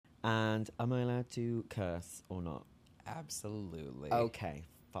And am I allowed to curse or not? Absolutely. Okay,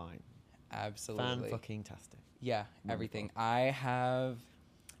 fine. Absolutely. Fan-fucking-tastic. Yeah, Wonderful. everything. I have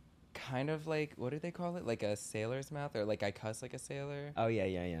kind of like, what do they call it? Like a sailor's mouth, or like I cuss like a sailor. Oh, yeah,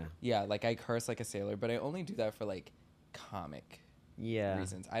 yeah, yeah. Yeah, like I curse like a sailor, but I only do that for like comic Yeah.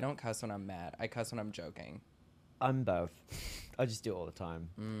 reasons. I don't cuss when I'm mad. I cuss when I'm joking. I'm both. I just do it all the time.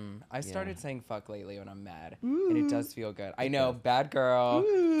 I started Yeah. saying fuck lately when I'm mad, Ooh. and it does feel good. I It know, does. bad girl,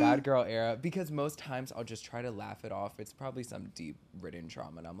 Ooh. bad girl era, because most times I'll just try to laugh it off. It's probably some deep-ridden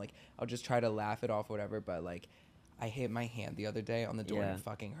trauma, and I'm like, I'll just try to laugh it off, whatever, but like, I hit my hand the other day on the door and Yeah. it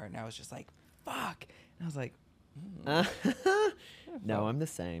fucking hurt, and I was just like, fuck, and I was like, No, I'm the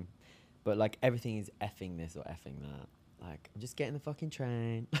same. But like everything is effing this or effing that. Like I'm just getting the fucking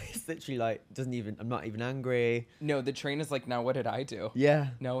train. It's literally like doesn't even. I'm not even angry. No, the train is like, now what did I do? Yeah.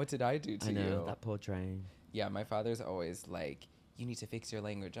 Now what did I do to I know you? that poor train. Yeah, my father's always like, you need to fix your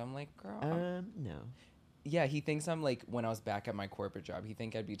language. I'm like, girl. No. Yeah, he thinks I'm like, when I was back at my corporate job, he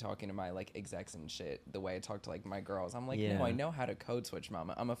think I'd be talking to my like execs and shit the way I talk to like my girls. I'm like, Yeah. no, I know how to code switch,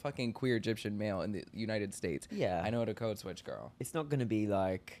 mama. I'm a fucking queer Egyptian male in the United States. Yeah. I know how to code switch, girl. It's not gonna be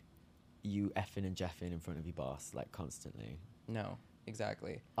like you effing and jeffing in front of your boss like constantly. No,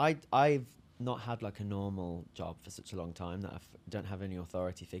 exactly. I've not had like a normal job for such a long time that I don't have any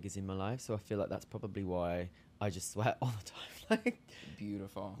authority figures in my life, so I feel like that's probably why I just sweat all the time. Like,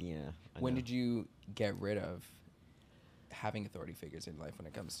 Beautiful. yeah. When did you get rid of having authority figures in life when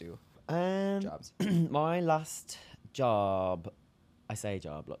it comes to jobs? My last job, I say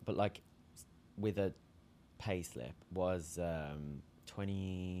job, but like with a pay slip was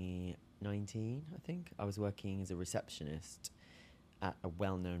 2019, I think. I was working as a receptionist at a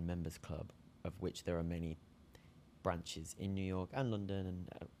well-known members club, of which there are many branches in New York and London and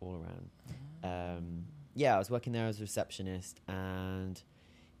all around. Yeah, I was working there as a receptionist, and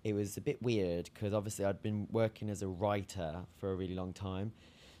it was a bit weird because obviously I'd been working as a writer for a really long time.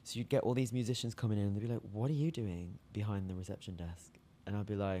 So you'd get all these musicians coming in and they'd be like, what are you doing behind the reception desk? And I'd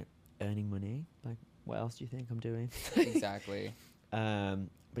be like, earning money? Like, what else do you think I'm doing? Exactly.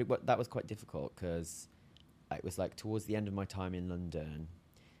 But that was quite difficult because it was like towards the end of my time in London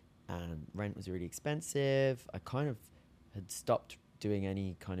and rent was really expensive. I kind of had stopped doing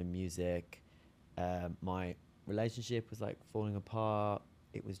any kind of music. My relationship was like falling apart.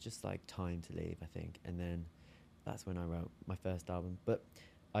 It was just like time to leave, I think. And then that's when I wrote my first album. But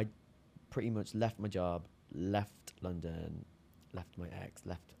I pretty much left my job, left London, left my ex,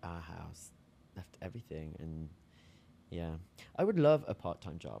 left our house, left everything. And yeah, I would love a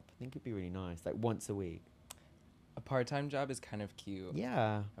part-time job. I think it'd be really nice, like once a week. A part-time job is kind of cute.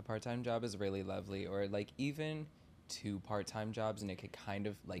 Yeah. A part-time job is really lovely, or like even two part-time jobs, and it could kind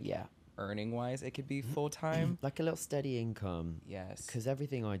of like, Yeah. earning wise, it could be full-time. Like a little steady income. Yes. Because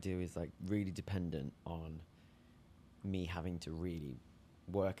everything I do is like really dependent on me having to really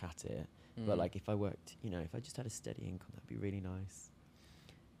work at it. But like if I worked, if I just had a steady income, that'd be really nice.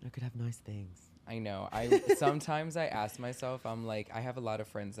 And I could have nice things. I know. Sometimes I ask myself, I'm like, I have a lot of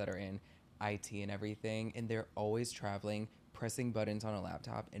friends that are in IT and everything, and they're always traveling, pressing buttons on a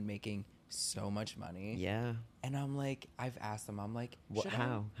laptop and making so much money. Yeah. And I'm like, I've asked them, I'm like,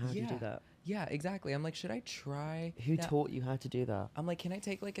 How do you do that? Yeah, exactly. I'm like, should I try? Who taught you how to do that? I'm like, can I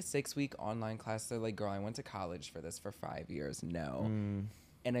take like a 6-week online class? They're like, girl, I went to college for this for 5 years. No.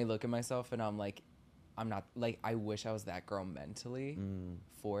 And I look at myself and I'm like, I'm not, like, I wish I was that girl mentally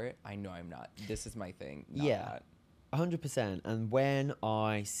for it. I know I'm not. This is my thing. Not Yeah. that. 100%. And when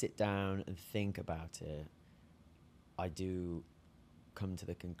I sit down and think about it, I do come to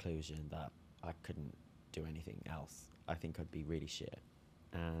the conclusion that I couldn't do anything else. I think I'd be really shit.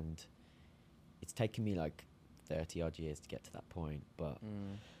 And it's taken me like 30 odd years to get to that point, but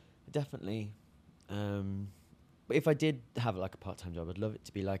definitely, but if I did have like a part-time job, I'd love it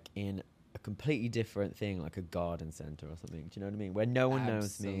to be like in a completely different thing, like a garden center or something. Do you know what I mean? Where no one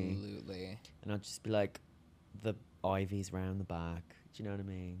knows me. Absolutely. And I'd just be like, the ivy's round the back. Do you know what I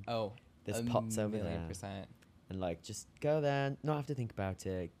mean? Oh, There's pots over there. 1,000,000%. And like, just go there, not have to think about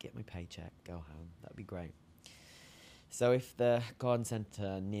it, get my paycheck, go home. That'd be great. So if the garden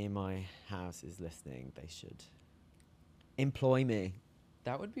centre near my house is listening, they should employ me.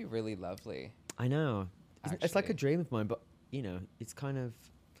 That would be really lovely. I know. It's like a Actually. dream of mine, but, it's kind of,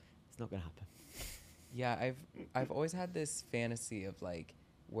 it's not going to happen. Yeah, I've always had this fantasy of like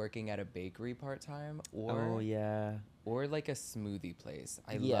working at a bakery part-time Oh, yeah. or like a smoothie place.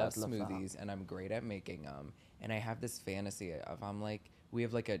 I Yeah, love I'd love that. smoothies and I'm great at making them. And I have this fantasy of, I'm like, we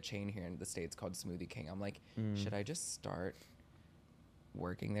have like a chain here in the States called Smoothie King. I'm like, should I just start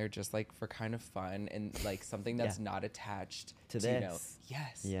working there just like for kind of fun and like something that's not attached To you know. this.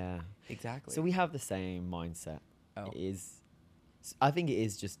 Yes. Yeah. Exactly. So we have the same mindset. Oh. It is, I think it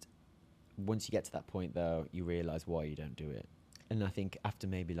is just, once you get to that point though, you realize why you don't do it. And I think after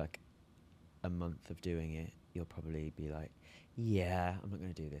maybe like a month of doing it, you'll probably be like, yeah, I'm not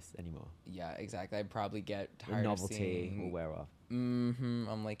going to do this anymore. Yeah, exactly. I'd probably get The tired novelty of seeing... will wear off.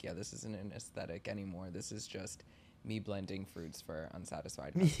 I'm like, yeah, this isn't an aesthetic anymore. This is just me blending fruits for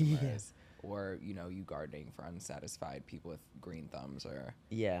unsatisfied customers. Or, you know, you gardening for unsatisfied people with green thumbs or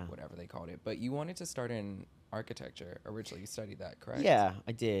whatever they called it. But you wanted to start in architecture originally. You studied that, correct? Yeah,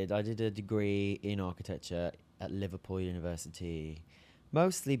 I did. I did a degree in architecture at Liverpool University,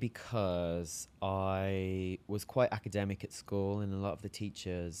 mostly because I was quite academic at school and a lot of the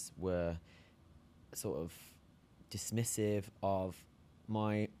teachers were sort of dismissive of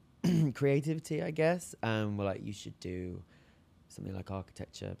my creativity, I guess, and were like, you should do something like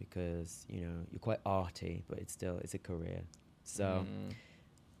architecture because, you know, you're quite arty, but it's a career. So,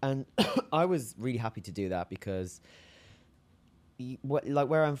 and I was really happy to do that because like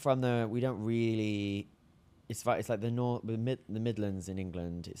where I'm from, though, we don't really. It's like the Midlands in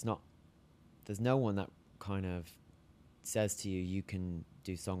England. It's not. There's no one that kind of says to you, you can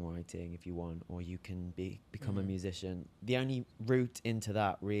do songwriting if you want, or you can become a musician. The only route into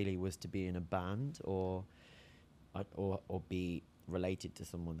that really was to be in a band or be related to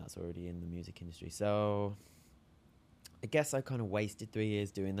someone that's already in the music industry. So I guess I kind of wasted 3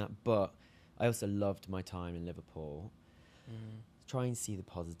 years doing that, but I also loved my time in Liverpool. Try and see the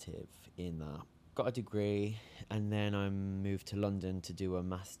positive in that. Got a degree, and then I moved to London to do a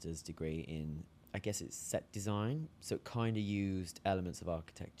master's degree in, I guess it's set design. So it kind of used elements of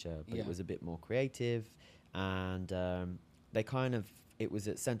architecture, but it was a bit more creative. And it was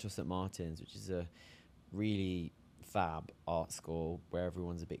at Central St Martin's, which is a really fab art school where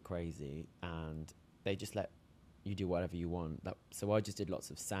everyone's a bit crazy, and they just let you do whatever you want. So I just did lots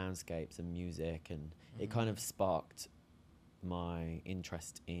of soundscapes and music, and it kind of sparked my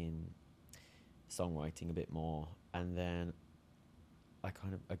interest in songwriting a bit more. And then I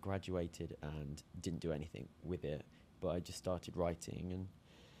graduated and didn't do anything with it, but I just started writing, and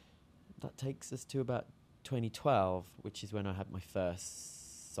that takes us to about 2012, which is when I had my first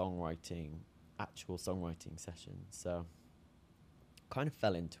actual songwriting session. So kind of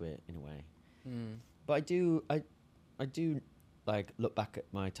fell into it in a way. But I do like look back at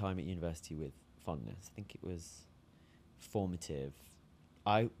my time at university with fondness. I think it was formative.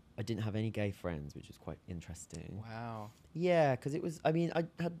 I didn't have any gay friends, which was quite interesting. Wow. Yeah, because it was, I mean, I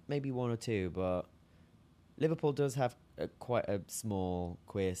had maybe one or two, but Liverpool does have quite a small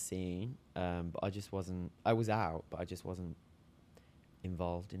queer scene. But I was out, but I just wasn't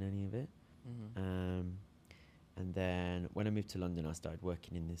involved in any of it. And then when I moved to London, I started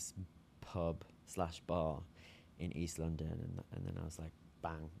working in this pub/bar in East London, and then I was like,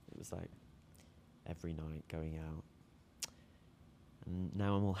 bang, it was like every night going out. And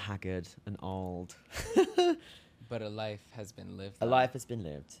now I'm all haggard and old. But a life has been lived. A life has been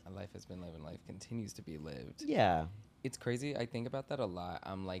lived. A life has been lived, and life continues to be lived. Yeah. It's crazy. I think about that a lot.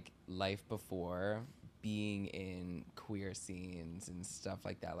 I'm like, life before being in queer scenes and stuff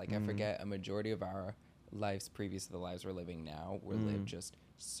like that. Like, I forget a majority of our lives previous to the lives we're living now were lived just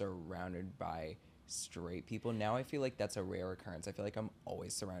surrounded by straight people. Now I feel like that's a rare occurrence. I feel like I'm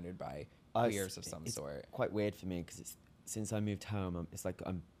always surrounded by queers of some sort. It's quite weird for me because since I moved home, it's like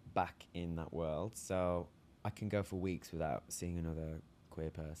I'm back in that world. So I can go for weeks without seeing another queer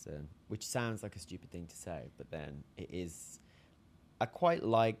person, which sounds like a stupid thing to say, but then it is. I quite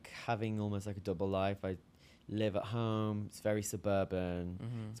like having almost like a double life. I live at home. It's very suburban.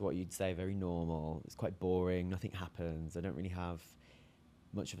 It's what you'd say very normal. It's quite boring. Nothing happens. I don't really have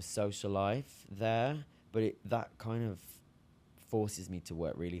much of a social life there, but that kind of forces me to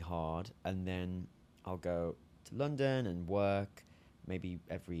work really hard. And then I'll go to London and work maybe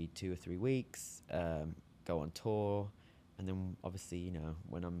every 2 or 3 weeks, go on tour. And then obviously, you know,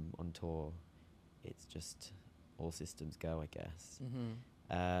 when I'm on tour, it's just all systems go, I guess.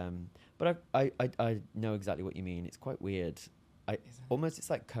 But I know exactly what you mean. It's quite weird. It's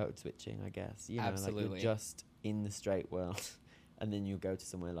like code switching, I guess. You know, Absolutely. like you're just in the straight world, and then you go to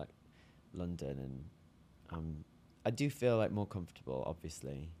somewhere like London, and I do feel like more comfortable,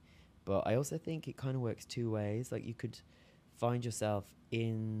 obviously. But I also think it kind of works two ways. Like you could find yourself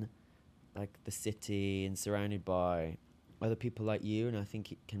in like the city and surrounded by other people like you, and I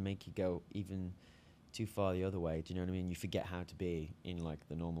think it can make you go even too far the other way. Do you know what I mean? You forget how to be in like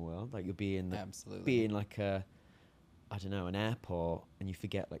the normal world. Like you'll be in like I don't know, an airport, and you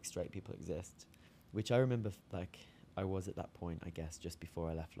forget like straight people exist. Which I remember like I was at that point, I guess, just before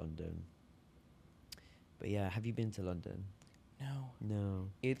I left London. But yeah, have you been to London? No. No.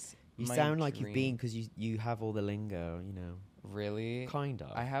 It's You my sound like you've been dream. because you have all the lingo, you know. Really? Kind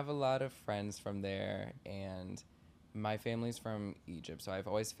of. I have a lot of friends from there, and my family's from Egypt, so I've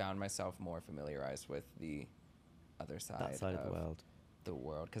always found myself more familiarized with the other side, That side of the world. the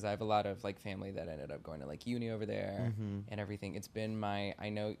world, because I have a lot of like family that ended up going to like uni over there and everything. It's been my, I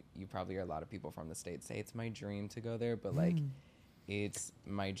know you probably hear a lot of people from the States say it's my dream to go there, but like it's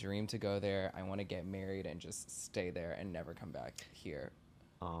my dream to go there. I want to get married and just stay there and never come back here.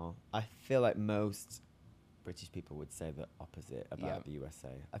 Oh, I feel like most British people would say the opposite about the USA.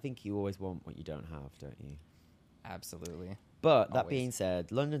 I think you always want what you don't have, don't you? Absolutely. But that Always. being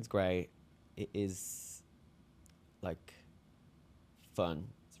said, London's great. It is like fun.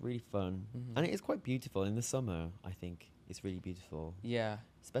 It's really fun. And it is quite beautiful in the summer, I think. It's really beautiful. Yeah.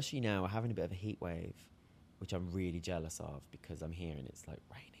 Especially now we're having a bit of a heat wave, which I'm really jealous of because I'm here and it's like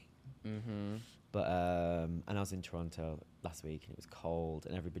raining. Mm-hmm. But and I was in Toronto last week and it was cold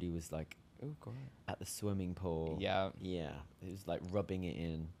and everybody was like Oh, God. at the swimming pool. Yeah. Yeah. It was like rubbing it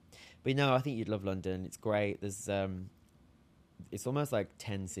in. But no, I think you'd love London. It's great. There's it's almost like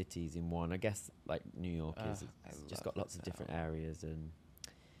 10 cities in one. I guess like New York is. It's just got lots of different areas and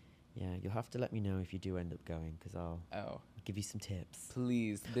yeah, you'll have to let me know if you do end up going because I'll give you some tips.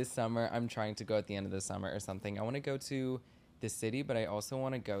 Please. This summer, I'm trying to go at the end of the summer or something. I want to go to the city, but I also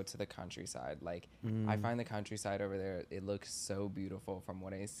want to go to the countryside. Like, I find the countryside over there, it looks so beautiful from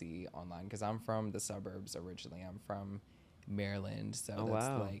what I see online. Because I'm from the suburbs originally. I'm from Maryland. So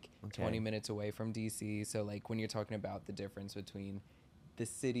that's like 20 minutes away from DC. So, like, when you're talking about the difference between the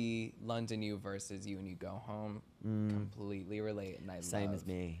city, London you versus you and you go home, completely relate. And Same as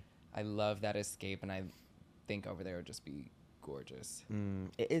me. I love that escape. And I think over there would just be gorgeous.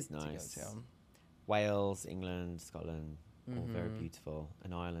 It is nice. To go to. Wales, England, Scotland. All very beautiful,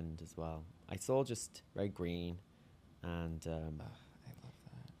 and Ireland as well. It's all just very green, and I love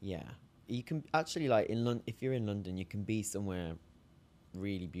that. yeah, you can actually like if you're in London, you can be somewhere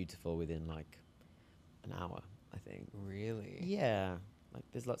really beautiful within like an hour. I think. Really? Yeah, like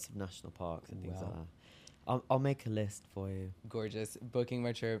there's lots of national parks and things like that. I'll make a list for you. Gorgeous. Booking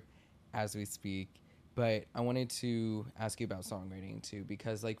my trip as we speak, but I wanted to ask you about songwriting too,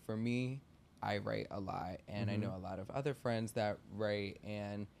 because like for me, I write a lot, and I know a lot of other friends that write,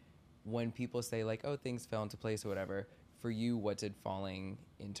 and when people say like, oh, things fell into place or whatever, for you, what did falling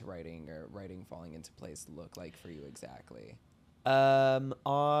into writing or writing falling into place look like for you exactly? So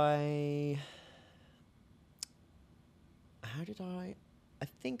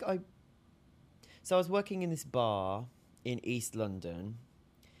I was working in this bar in East London,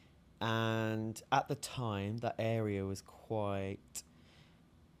 and at the time, that area was quite,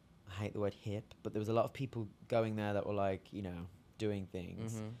 I hate the word hip, but there was a lot of people going there that were like, you know, doing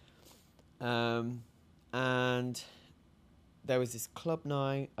things. And there was this club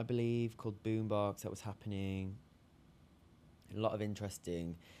night, I believe, called Boombox that was happening. A lot of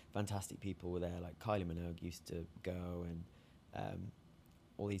interesting, fantastic people were there. Like Kylie Minogue used to go, and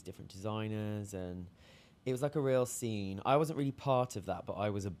all these different designers, and it was like a real scene. I wasn't really part of that, but I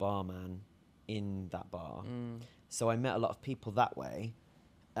was a barman in that bar. So I met a lot of people that way.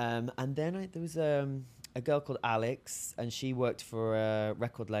 And then there was a girl called Alex, and she worked for a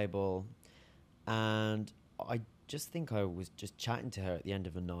record label. And I just think I was just chatting to her at the end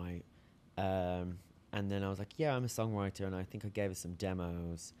of a night. And then I was like, yeah, I'm a songwriter. And I think I gave her some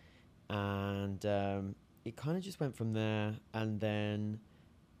demos. And it kind of just went from there. And then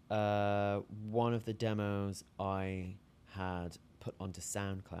one of the demos I had put onto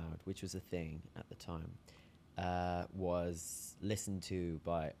SoundCloud, which was a thing at the time, was listened to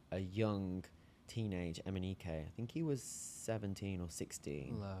by a young teenage Emanike. I think he was 17 or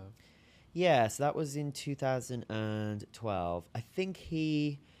 16. Love. Yeah, so that was in 2012. I think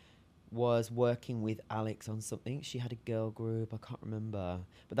he was working with Alex on something. She had a girl group, I can't remember.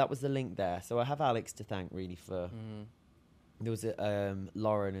 But that was the link there. So I have Alex to thank really for... There was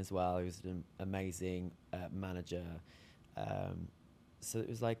Lauren as well, who was an amazing manager. So it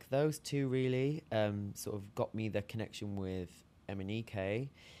was like those two really sort of got me the connection with Emanike.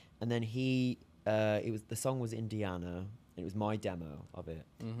 And then the song was Indiana. It was my demo of it.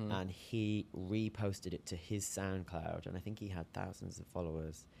 And he reposted it to his SoundCloud. And I think he had thousands of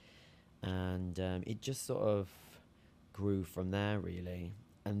followers. And it just sort of grew from there really.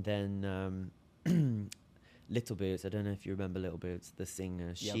 And then Little Boots, I don't know if you remember Little Boots, the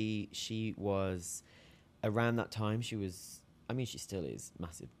singer. Yep. She was, around that time, she was, I mean, she still is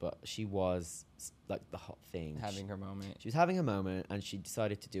massive, but she was like the hot thing. Having her moment. She was having a moment, and she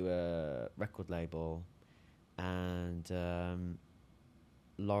decided to do a record label. and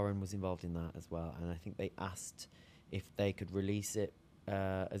Lauren was involved in that as well. And I think they asked if they could release it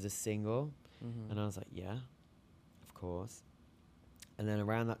as a single, and I was like, yeah, of course. And then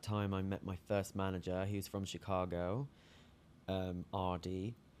around that time, I met my first manager. He was from Chicago,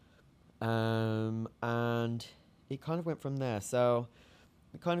 RD, and it kind of went from there. So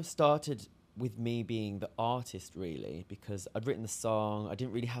it kind of started with me being the artist, really, because I'd written the song. I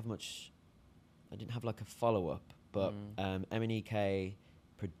didn't really have much. I didn't have like a follow up, but MNEK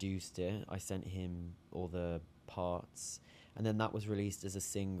produced it. I sent him all the parts, and then that was released as a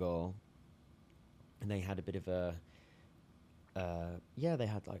single. And they had a bit of a, they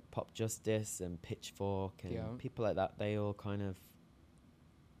had like Pop Justice and Pitchfork and people like that. They all kind of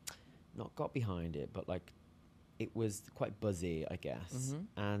not got behind it, but like it was quite buzzy, I guess.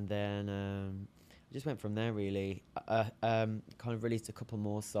 And then I just went from there, really. Kind of released a couple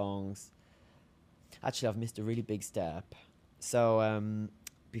more songs. Actually, I've missed a really big step. So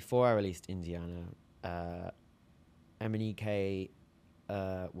before I released Indiana, MNEK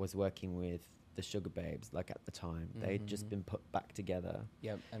was working with the Sugar Babes, like at the time. They'd just been put back together.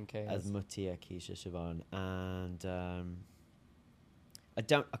 Yep, MK. As Mutia, Keisha, Siobhan. And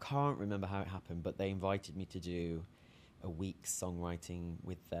I can't remember how it happened, but they invited me to do a week's songwriting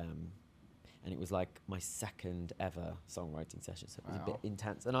with them. And it was like my second ever songwriting session, so it was a bit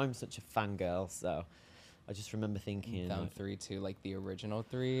intense. And I'm such a fangirl, so I just remember thinking... Them three too, like the original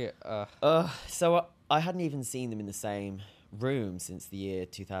three. So I hadn't even seen them in the same room since the year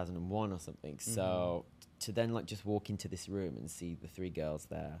 2001 or something. So to then like just walk into this room and see the three girls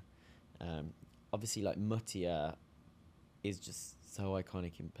there, obviously like Mutia is just so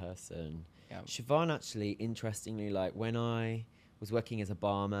iconic in person. Siobhan, actually, interestingly, like when I was working as a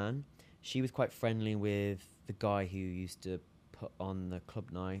barman, she was quite friendly with the guy who used to put on the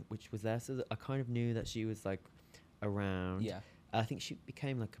club night, which was there. So that I kind of knew that she was like around. I think she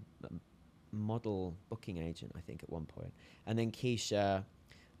became like a model booking agent, I think, at one point. And then Keisha,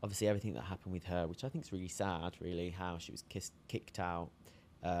 obviously everything that happened with her, which I think is really sad, really, how she was kicked out.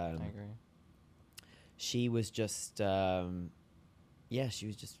 I agree. She was just, she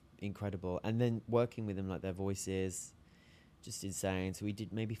was just incredible. And then working with them, like their voices, just insane. So we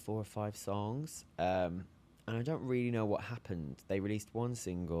did maybe 4 or 5 songs. And I don't really know what happened. They released one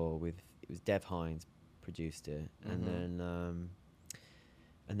single with, it was Dev Hines produced it. And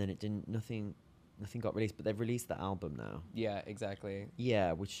then it didn't, nothing got released, but they've released the album now. Yeah, exactly.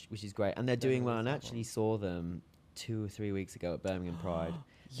 Yeah, which is great. And they're doing well. And I actually saw them 2 or 3 weeks ago at Birmingham Pride.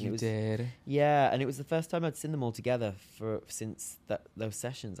 You did? Yeah, and it was the first time I'd seen them all together since those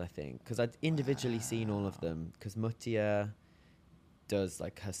sessions, I think. Because I'd individually seen all of them. Because Mutia does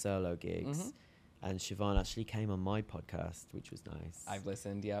like her solo gigs. And Siobhan actually came on my podcast, which was nice. I've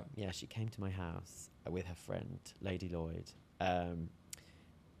listened, yeah. Yeah, she came to my house with her friend, Lady Lloyd.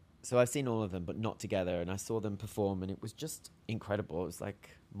 So I've seen all of them, but not together. And I saw them perform, and it was just incredible. It was like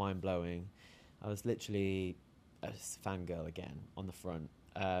mind-blowing. I was literally a fangirl again on the front.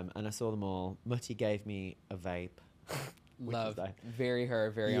 And I saw them all. Mutti gave me a vape. Love. Very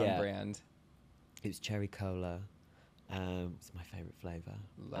on brand. It was cherry cola. It's my favourite flavour.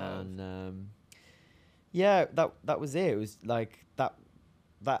 Love. And that was it. It was like that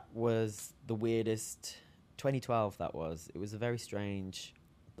was the weirdest 2012 that was. It was a very strange,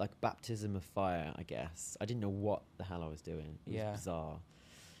 like, baptism of fire, I guess. I didn't know what the hell I was doing. It was bizarre.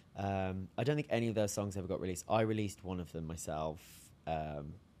 I don't think any of those songs ever got released. I released one of them myself.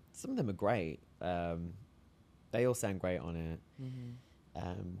 Some of them are great. They all sound great on it.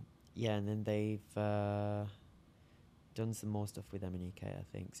 And then they've done some more stuff with MNEK, I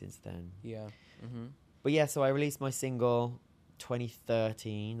think, since then. But yeah, so I released my single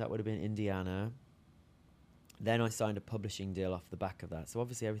 2013. That would have been Indiana. Then I signed a publishing deal off the back of that. So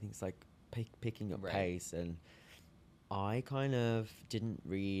obviously everything's like picking up pace, and I kind of didn't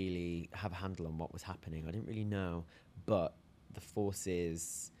really have a handle on what was happening. I didn't really know, but the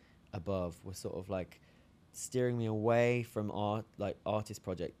forces above were sort of like steering me away from artist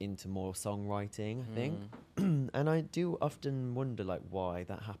project into more songwriting, I think. And I do often wonder like why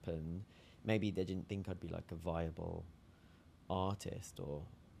that happened. Maybe they didn't think I'd be like a viable artist, or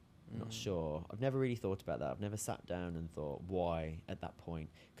not sure. I've never really thought about that. I've never sat down and thought why at that point,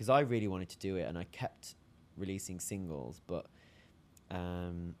 because I really wanted to do it and I kept releasing singles, but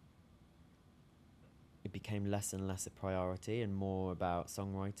it became less and less a priority and more about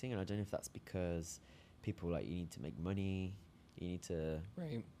songwriting. And I don't know if that's because people were like, you need to make money, you need to,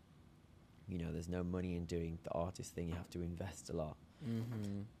 you know, there's no money in doing the artist thing, you have to invest a lot.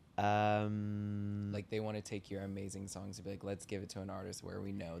 Like they want to take your amazing songs and be like, let's give it to an artist where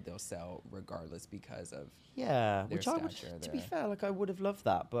we know they'll sell regardless because of yeah, their which I would, stature, to be their- fair, like I would have loved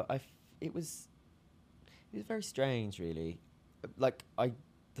that, but it was very strange, really. Like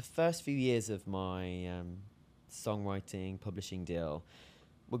the first few years of my songwriting publishing deal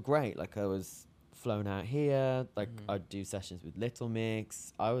were great. Like I was flown out here, like I'd do sessions with Little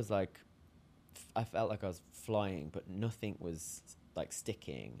Mix. I was like, I felt like I was flying, but nothing was like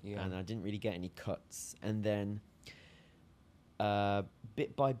sticking, and I didn't really get any cuts. And then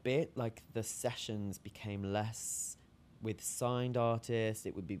bit by bit, like the sessions became less with signed artists.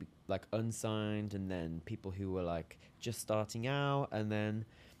 It would be like unsigned, and then people who were like just starting out, and then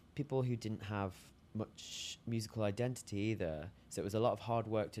people who didn't have much musical identity either. So it was a lot of hard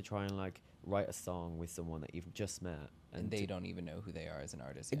work to try and like write a song with someone that you've just met, and they don't even know who they are as an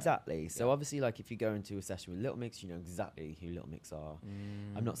artist. Exactly. So obviously, like if you go into a session with Little Mix, you know exactly who Little Mix are.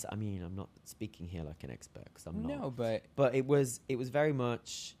 I'm not speaking here like an expert, because I'm not. No, but it was very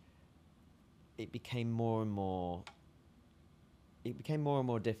much. It became more and more. It became more and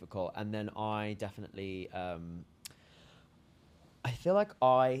more difficult, and then I definitely. I feel like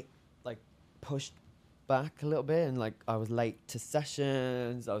I pushed back a little bit, and like I was late to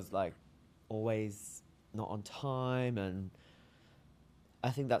sessions. I was like always not on time, and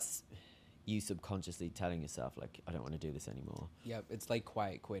I think that's you subconsciously telling yourself like, I don't want to do this anymore. Yep, it's like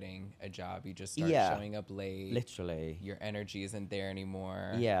quiet quitting a job. You just start showing up late. Literally. Your energy isn't there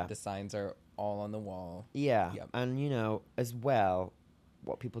anymore. Yeah. The signs are all on the wall. Yeah. Yep. And you know, as well,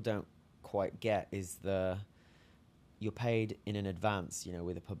 what people don't quite get is you're paid in an advance, you know,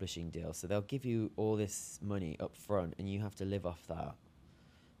 with a publishing deal. So they'll give you all this money up front, and you have to live off that.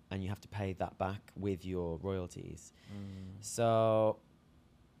 And you have to pay that back with your royalties. So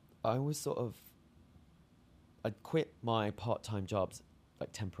I was I'd quit my part-time jobs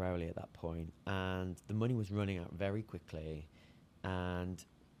like temporarily at that point, and the money was running out very quickly. And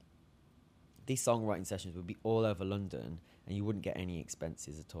these songwriting sessions would be all over London, and you wouldn't get any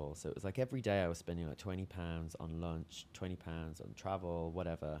expenses at all. So it was like every day I was spending like £20 on lunch, £20 on travel,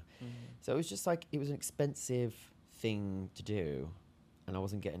 whatever. So it was just like, it was an expensive thing to do, and I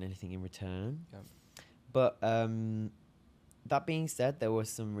wasn't getting anything in return. Yep. But that being said, there were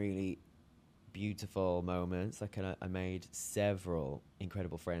some really beautiful moments. Like I made several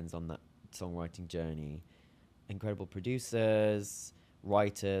incredible friends on that songwriting journey. Incredible producers,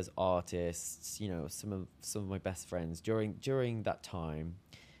 writers, artists, you know, some of my best friends during that time.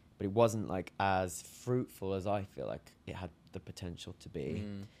 But it wasn't like as fruitful as I feel like it had the potential to be.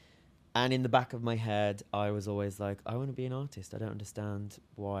 And in the back of my head, I was always like, I want to be an artist. I don't understand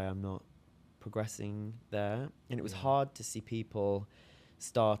why I'm not progressing there. And it was hard to see people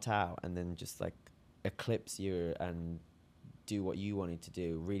start out and then just like eclipse you and do what you wanted to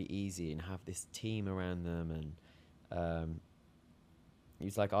do really easy and have this team around them. And it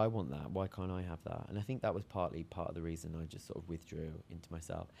was like, I want that. Why can't I have that? And I think that was partly part of the reason I just sort of withdrew into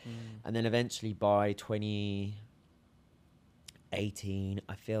myself. And then eventually by 2018,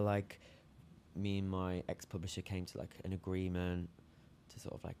 I feel like me and my ex-publisher came to like an agreement to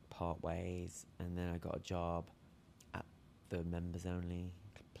sort of like part ways, and then I got a job at the members only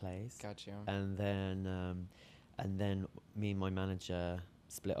place. Got you. And then me and my manager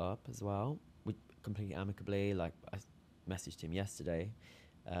split up as well. We completely amicably. Like I messaged him yesterday,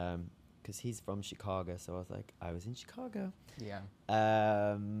 because he's from Chicago, so I was like, I was in Chicago. Yeah.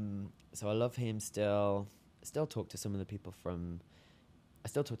 So I love him still. Still talk to some of the people from. I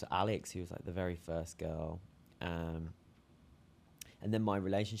still talk to Alex, who was like the very first girl. And then my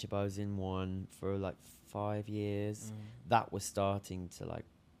relationship, I was in one for like 5 years. That was starting to like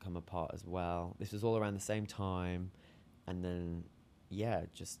come apart as well. This was all around the same time. And then, I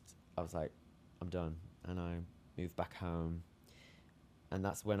was like, I'm done. And I moved back home. And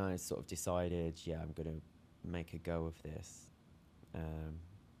that's when I sort of decided, I'm going to make a go of this. And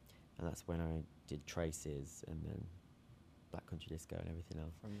that's when I did Traces and then Black Country Disco and everything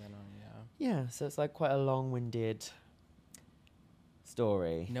else. From then on, Yeah, so it's like quite a long-winded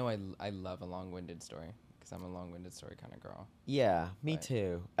story. No, I love a long-winded story because I'm a long-winded story kind of girl. Yeah, me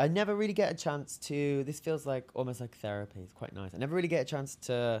too. I never really get a chance to. This feels like almost like therapy. It's quite nice. I never really get a chance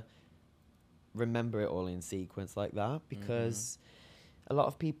to remember it all in sequence like that, because a lot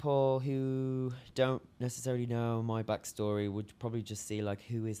of people who don't necessarily know my backstory would probably just see like,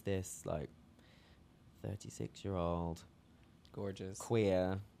 who is this like 36-year-old gorgeous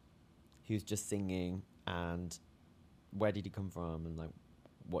queer who's just singing, and where did he come from, and like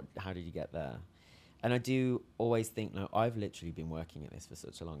how did he get there? And I do always think, no, I've literally been working at this for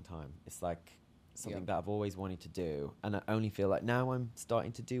such a long time. It's like something that I've always wanted to do, and I only feel like now I'm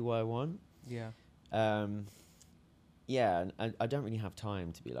starting to do what I want. Yeah. Yeah, and I don't really have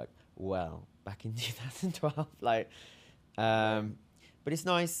time to be like, well, back in 2012, like, but it's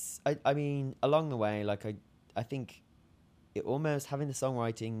nice. I mean, along the way, like, I think it almost, having the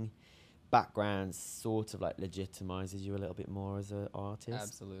songwriting background sort of like legitimizes you a little bit more as an artist.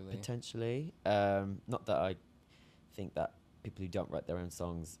 Absolutely. Potentially. Not that I think that people who don't write their own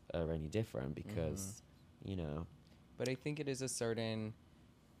songs are any different, because, you know. But I think it is a certain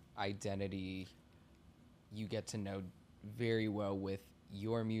identity you get to know very well with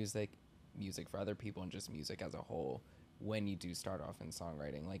your music for other people, and just music as a whole when you do start off in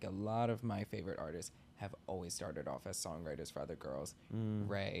songwriting. Like, a lot of my favorite artists have always started off as songwriters for other girls.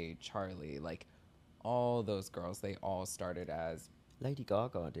 Ray, Charlie, like all those girls, they all started as... Lady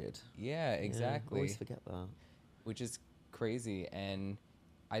Gaga did. Yeah, exactly. Always forget that. Which is crazy. And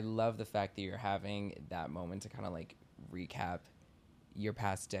I love the fact that you're having that moment to kind of like recap your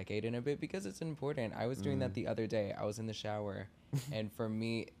past decade in a bit, because it's important. I was doing that the other day. I was in the shower, and for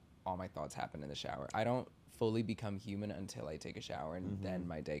me, all my thoughts happen in the shower. I don't fully become human until I take a shower, and then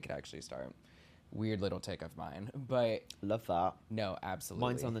my day could actually start. Weird little tick of mine, but love that. No, absolutely.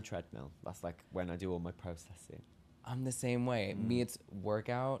 Mine's on the treadmill. That's like when I do all my processing. I'm the same way. Me, it's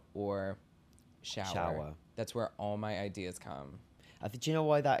workout or shower. That's where all my ideas come. Do you know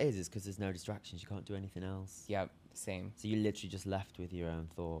why that is? It's because there's no distractions. You can't do anything else. Yep, same. So you're literally just left with your own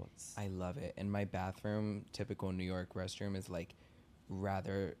thoughts. I love it. And my bathroom, typical New York restroom, is like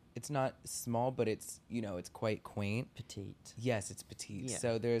rather, it's not small, but it's, you know, it's quite quaint. Petite. Yes, it's petite. Yeah.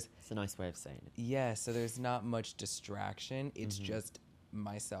 So there's... It's a nice way of saying it. Yeah, so there's not much distraction. It's just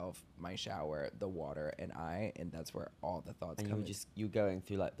myself, my shower, the water, and that's where all the thoughts come. And you're going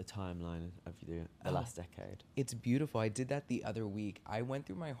through like the timeline of the last decade. It's beautiful. I did that the other week. I went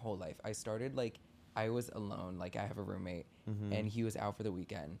through my whole life. I started like, I was alone. Like, I have a roommate, and he was out for the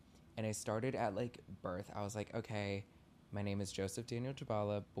weekend. And I started at like birth. I was like, okay, my name is Joseph Daniel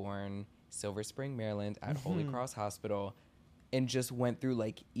Jabala, born Silver Spring, Maryland, at Holy Cross Hospital, and just went through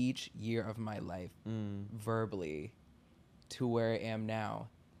like each year of my life verbally to where I am now.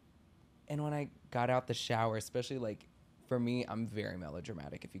 And when I got out the shower, especially like for me, I'm very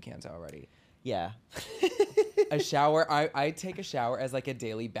melodramatic, if you can't tell already. Yeah. A shower, I take a shower as like a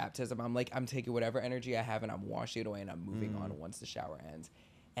daily baptism. I'm like, I'm taking whatever energy I have and I'm washing it away, and I'm moving on once the shower ends.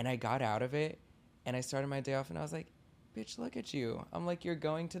 And I got out of it and I started my day off, and I was like, bitch, look at you. I'm like, you're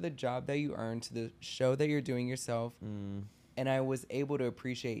going to the job that you earned, to the show that you're doing yourself. And I was able to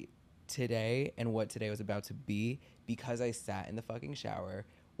appreciate today and what today was about to be because I sat in the fucking shower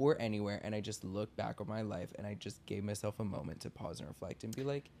or anywhere, and I just looked back on my life, and I just gave myself a moment to pause and reflect and be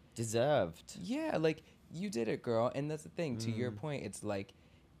like, deserved. Yeah, like, you did it, girl. And that's the thing, to your point, it's like,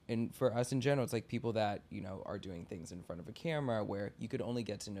 and for us in general, it's like people that, you know, are doing things in front of a camera where you could only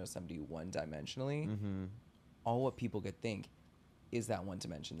get to know somebody one-dimensionally. All what people could think is that one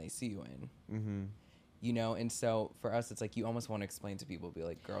dimension they see you in. You know, and so for us, it's like you almost want to explain to people, be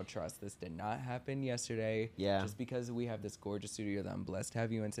like, girl, trust, this did not happen yesterday. Yeah. Just because we have this gorgeous studio that I'm blessed to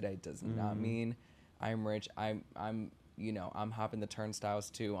have you in today does not mean I'm rich. I'm you know, I'm hopping the turnstiles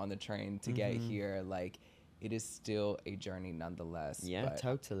too on the train to get here. Like, it is still a journey nonetheless. Yeah,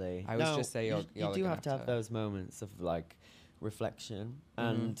 totally. I was just saying, you do have to have those moments of like reflection.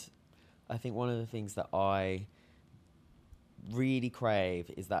 And I think one of the things that I really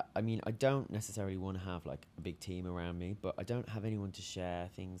crave is that, I mean, I don't necessarily want to have like a big team around me, but I don't have anyone to share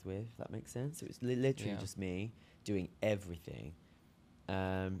things with, if that makes sense. It's literally just me doing everything.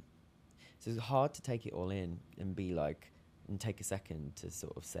 So it's hard to take it all in and be like, and take a second to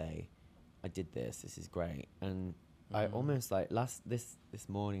sort of say, I did this is great. And I almost like this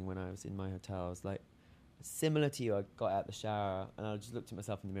morning when I was in my hotel, I was like, similar to you, I got out the shower and I just looked at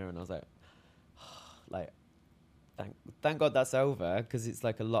myself in the mirror and I was like, like, thank God that's over, because it's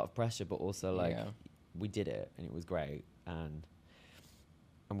like a lot of pressure, but also like we did it and it was great, and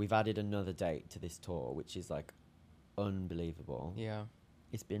we've added another date to this tour, which is like unbelievable. Yeah,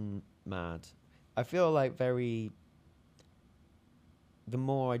 it's been mad. I feel like the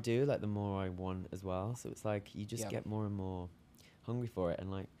more I do, like the more I want as well. So it's like you just get more and more hungry for it,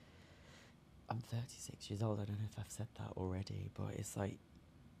 and like I'm 36 years old. I don't know if I've said that already, but it's like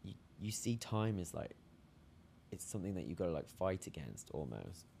you see time as like, it's something that you got to like fight against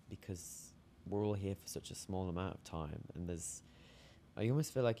almost, because we're all here for such a small amount of time. And I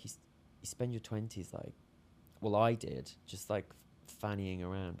almost feel like you spend your 20s like, well, I did, just like fannying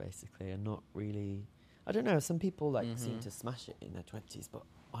around basically, and not really, I don't know, some people like seem to smash it in their 20s, but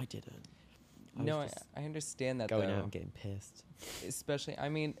I didn't. No, I understand that, going though. out and getting pissed. Especially, I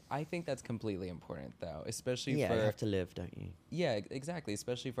mean, I think that's completely important, though. Especially Yeah, for... you have to live, don't you? Yeah, exactly.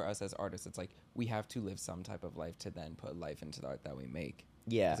 Especially for us as artists. It's like, we have to live some type of life to then put life into the art that we make.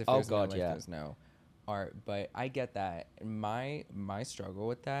 Yeah. 'Cause if Oh, there's no God, life, yeah. there's no art. But I get that. My struggle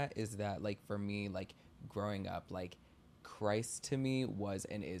with that is that, like, for me, like, growing up, like, Christ to me was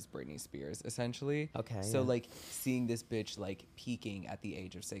and is Britney Spears, essentially. Okay, So, yeah. like, seeing this bitch, like, peaking at the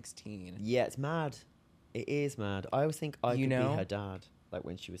age of 16. Yeah, it's mad. It is mad. I always think I You could be know? her dad, like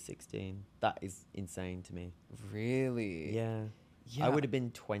when she was 16. That is insane to me. Really? Yeah. Yeah. I would have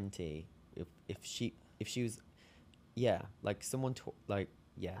been 20 if she was, yeah, like someone like,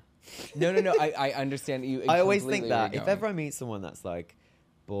 yeah. No. I understand you. I always completely think that where if you're ever I meet someone that's like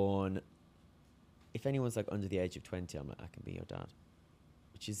born, if anyone's like under the age of 20, I'm like, I can be your dad,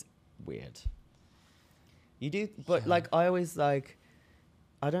 which is weird. You do, but Yeah. like I always like,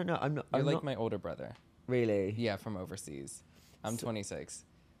 I don't know. You're I'm like not my older brother. really. Yeah, from overseas. I'm 26.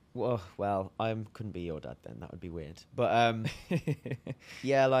 Well, I couldn't be your dad then. That would be weird. But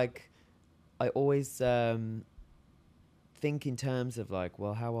yeah, like I always think in terms of like,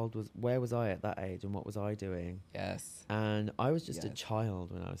 well, where was I at that age and what was I doing? Yes. And I was just a Yes.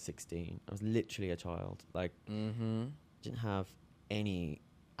 child when I was 16. I was literally a child. Like, Mm-hmm. didn't have any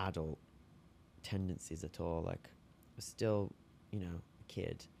adult tendencies at all. Like, I was still, a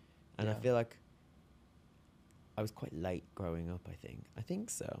kid. And I Yeah. feel like I was quite late growing up, I think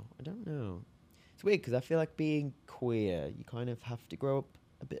so. I don't know. It's weird because I feel like being queer, you kind of have to grow up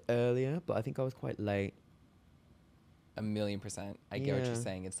a bit earlier, but I think I was quite late. 1,000,000%. I get what you're Yeah.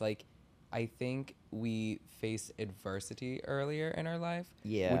 saying. It's like, I think we face adversity earlier in our life.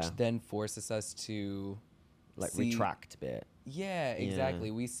 Yeah. Which then forces us to Like, see- retract a bit. Yeah, Yeah.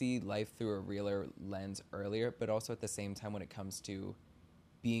 exactly. We see life through a realer lens earlier, but also at the same time, when it comes to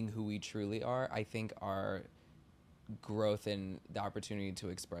being who we truly are, I think our growth and the opportunity to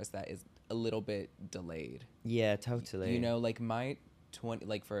express that is a little bit delayed. Yeah, totally. You know, like my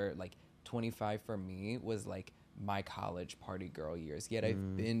 25 for me was like my college party girl years. Yet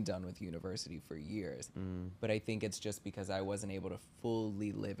I've been done with university for years. But I think it's just because I wasn't able to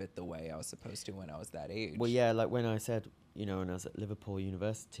fully live it the way I was supposed to when I was that age. Well, yeah, like when I said, when I was at Liverpool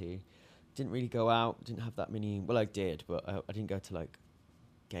University, didn't really go out, didn't have that many. Well, I did, but I didn't go to like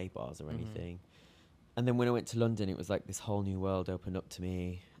gay bars or anything. And then when I went to London, it was like this whole new world opened up to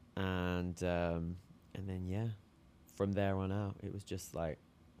me, and then yeah, from there on out, it was just like,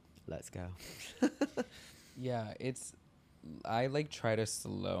 let's go. Yeah, I like try to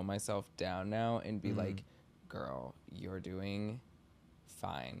slow myself down now and be like, girl, you're doing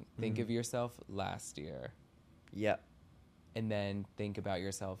fine. Think of yourself last year. Yep. And then think about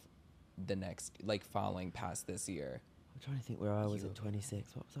yourself the next, like following past this year. I'm trying to think where I was at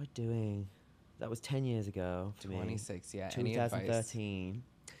 26. What was I doing? That was 10 years ago for me. 26, yeah. Any advice? 2013.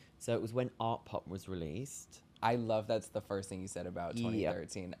 So it was when Art Pop was released. I love that's the first thing you said about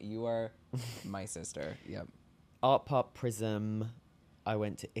 2013. You are my sister. Yep. Art Pop, Prism. I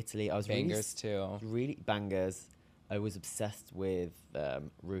went to Italy. I was Bangers too. really bangers. I was obsessed with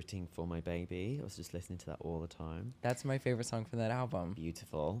Rooting for My Baby. I was just listening to that all the time. That's my favorite song from that album.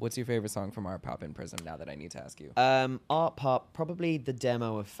 Beautiful. What's your favorite song from Art Pop and Prism now that I need to ask you? Art Pop, probably the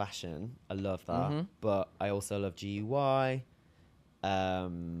demo of Fashion. I love that. But I also love GUI.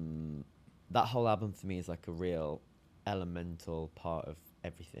 That whole album for me is like a real elemental part of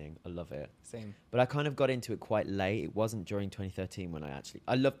everything. I love it. Same. But I kind of got into it quite late. It wasn't during 2013 when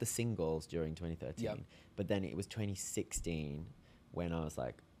I loved the singles during 2013. Yep. But then it was 2016 when I was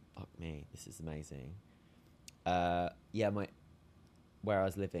like, fuck me, this is amazing. Where I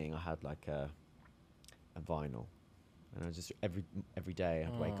was living, I had like a vinyl. And I just, every day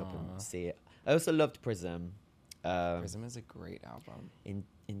I'd wake up and see it. I also loved Prism. Prism is a great album.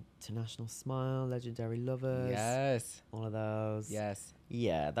 International Smile, Legendary Lovers. Yes. All of those. Yes.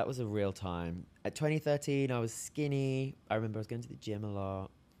 Yeah, that was a real time. At 2013, I was skinny. I remember I was going to the gym a lot.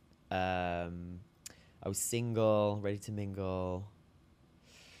 I was single, ready to mingle.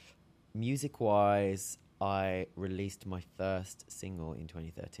 Music-wise, I released my first single in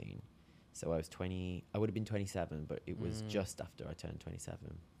 2013. So I would have been 27, but it was just after I turned 27.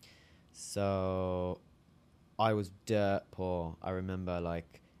 So I was dirt poor. I remember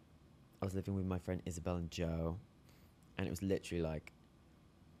like I was living with my friend Isabel and Joe, and it was literally like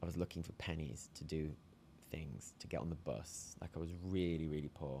I was looking for pennies to do things, to get on the bus. Like I was really, really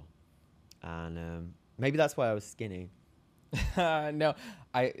poor. And maybe that's why I was skinny. No,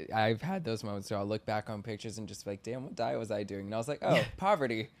 I've had those moments where I'll look back on pictures and just be like, damn, what diet was I doing? And I was like, oh,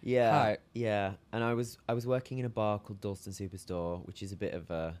 poverty. Yeah. Hi. Yeah. And I was working in a bar called Dalston Superstore, which is a bit of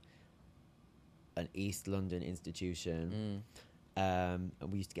a an East London institution. And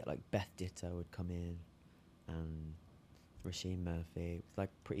we used to get like Beth Ditto would come in and Rasheen Murphy. It was like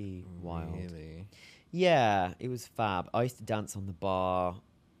pretty wild. Really? Yeah, it was fab. I used to dance on the bar.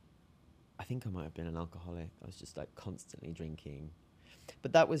 I think I might have been an alcoholic. I was just like constantly drinking.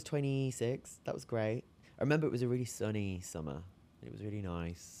 But that was 26. That was great. I remember it was a really sunny summer. It was really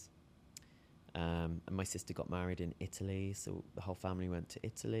nice. And my sister got married in Italy, so the whole family went to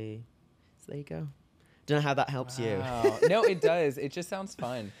Italy. So there you go. Don't know how that helps you. No, it does. It just sounds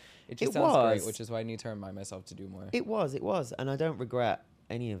fun. It just sounds great, which is why I need to remind myself to do more. It was. And I don't regret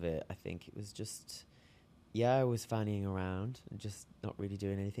any of it. I think it was just, yeah, I was fannying around and just not really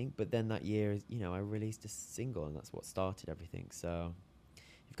doing anything. But then that year, you know, I released a single and that's what started everything. So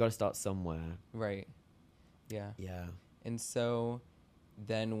you've got to start somewhere. Right. Yeah. Yeah. And so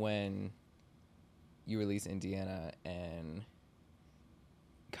then when you release Indiana and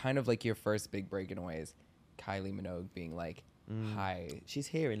kind of like your first big break in a way is Kylie Minogue being like, hi. She's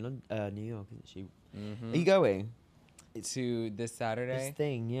here in New York, isn't she? Are you going? To this Saturday? This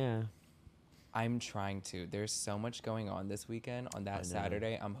thing, yeah. I'm trying to. There's so much going on this weekend. On that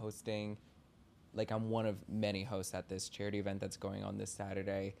Saturday, I'm hosting, like I'm one of many hosts at this charity event that's going on this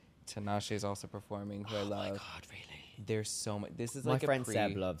Saturday. Tinashe is also performing, who I love. Oh my God, really? There's so much. This is my like friend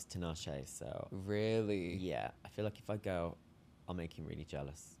Seb loves Tinashe, so. Really? Yeah, I feel like if I go, I'll make him really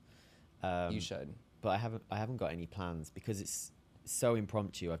jealous. You should. But I haven't got any plans because it's so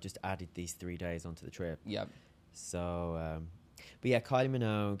impromptu. I've just added these 3 days onto the trip. Yep. So, but yeah, Kylie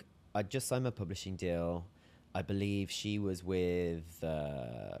Minogue. I just signed my publishing deal. I believe she was with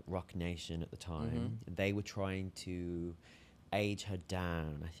Rock Nation at the time. They were trying to age her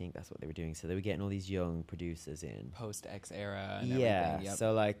down. I think that's what they were doing. So they were getting all these young producers in. Post-X era and everything. Yep.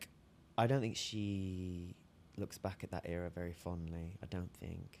 So like, I don't think she looks back at that era very fondly. I don't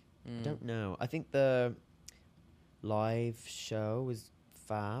think. I don't know. I think the live show was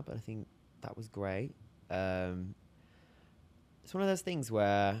fab. I think that was great. It's one of those things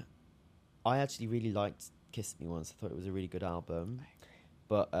where I actually really liked Kiss Me Once. I thought it was a really good album. I agree.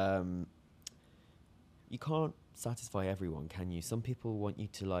 But you can't satisfy everyone, can you? Some people want you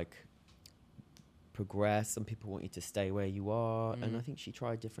to like progress. Some people want you to stay where you are. And I think she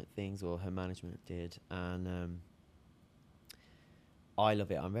tried different things, or her management did. And I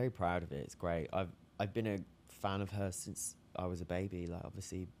love it. I'm very proud of it. It's great. I've been a fan of her since I was a baby. Like,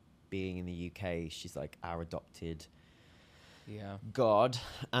 obviously, being in the UK, she's like our adopted god,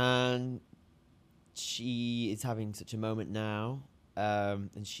 and she is having such a moment now.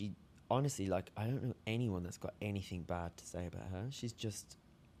 And she honestly, like, I don't know anyone that's got anything bad to say about her. She's just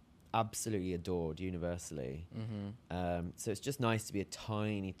absolutely adored universally. So it's just nice to be a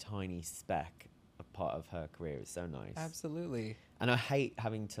tiny, tiny speck of part of her career. It's so nice. Absolutely. And I hate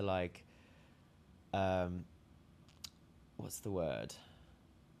having to like, what's the word?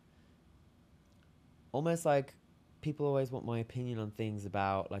 Almost like people always want my opinion on things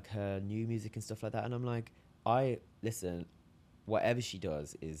about like her new music and stuff like that. And I'm like, listen, whatever she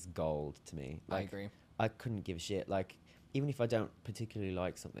does is gold to me. Like, I agree. I couldn't give a shit. Like, even if I don't particularly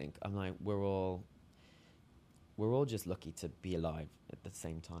like something, I'm like, we're all just lucky to be alive at the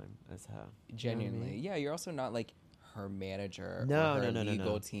same time as her. Genuinely. You know what I mean? Yeah, you're also not like her manager No, or her no,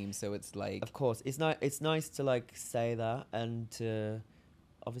 legal team, so it's like, of course, it's nice to like say that, and to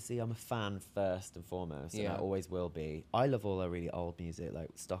obviously I'm a fan first and foremost, and I always will be. I love all the really old music,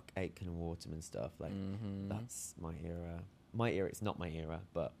 like Stock Aitken and Waterman stuff. Like that's my era. My era. It's not my era,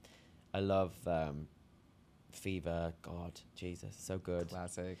 but I love Fever. God, Jesus, so good.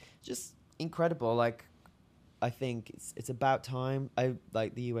 Classic. Just incredible. Like, I think it's about time. I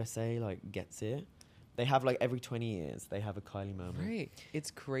like the USA like gets it. They have like every 20 years they have a Kylie moment. Right. It's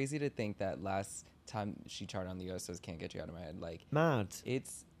crazy to think that last time she charted on the US was Can't Get You Out of My Head. Like, mad.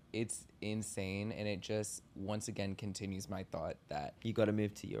 It's insane, and it just once again continues my thought that you got to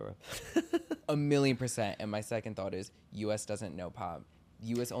move to Europe. 1,000,000%. And my second thought is US doesn't know pop.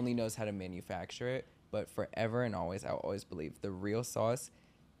 US only knows how to manufacture it, but forever and always, I'll always believe the real sauce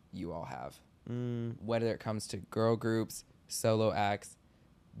you all have. Whether it comes to girl groups, solo acts,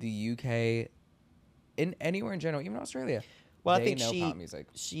 the UK, in anywhere in general, even Australia. Well, they I think know pop music.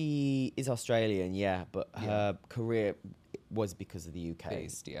 She is Australian, yeah, but her career was because of the UK.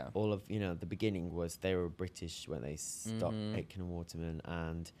 Based, yeah. All of, the beginning was they were British when they stopped Aitken and Waterman,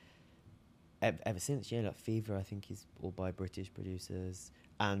 and ever since, like Fever, I think is all by British producers,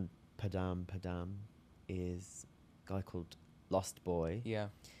 and Padam is a guy called Lost Boy. Yeah.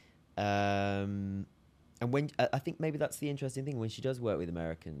 And when I think maybe that's the interesting thing, when she does work with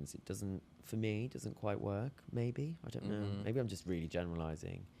Americans, it doesn't, for me, doesn't quite work. Maybe, I don't know. Maybe I'm just really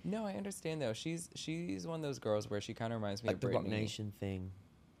generalizing. No, I understand though. She's one of those girls where she kind of reminds me Like of the Britney. Rock Nation thing.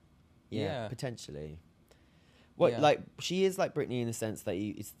 Yeah, Yeah. potentially. What Yeah. like she is like Britney in the sense that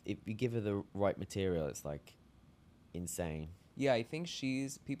if you give her the right material, it's like insane. Yeah, I think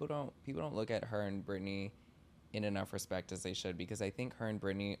people don't look at her and Britney in enough respect as they should, because I think her and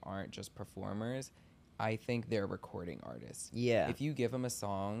Britney aren't just performers. I think they're recording artists. Yeah. If you give them a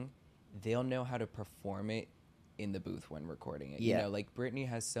song, they'll know how to perform it in the booth when recording it. Yeah. You know, like Britney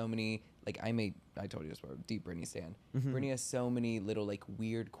has so many, like I told you this before, deep Britney stan. Mm-hmm. Britney has so many little like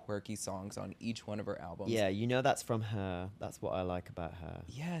weird quirky songs on each one of her albums. Yeah, you know that's from her. That's what I like about her.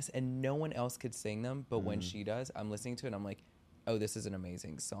 Yes, and no one else could sing them, but when she does, I'm listening to it and I'm like, oh, this is an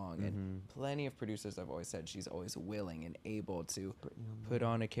amazing song. And plenty of producers have always said she's always willing and able to put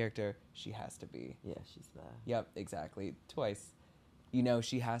on a character. She has to be. Yeah, she's there. Yep, exactly. Twice. You know,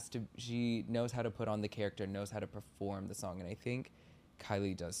 she knows how to put on the character, knows how to perform the song. And I think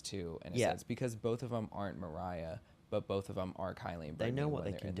Kylie does too, in a sense, because both of them aren't Mariah, but both of them are Kylie and Britney. They know what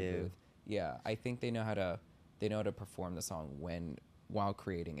when they they're in can the do. booth. Yeah, I think they know how to perform the song while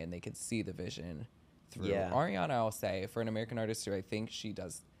creating, and they can see the vision through. Yeah. Ariana, I'll say, for an American artist too, I think she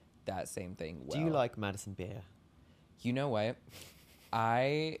does that same thing well. Do you like Madison Beer? You know what?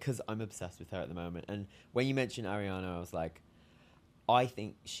 Because I'm obsessed with her at the moment. And when you mentioned Ariana, I was like, I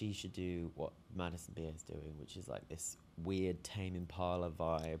think she should do what Madison Beer is doing, which is like this weird Tame Impala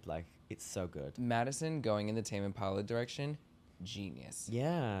vibe. Like, it's so good. Madison going in the Tame Impala direction, genius.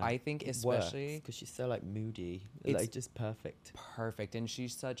 Yeah. I think especially because she's so like moody. It's Like, just perfect. Perfect. And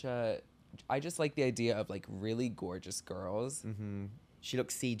she's I just like the idea of like really gorgeous girls. Mm-hmm. She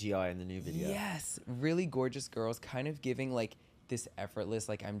looks CGI in the new video. Yes. Really gorgeous girls kind of giving like this effortless,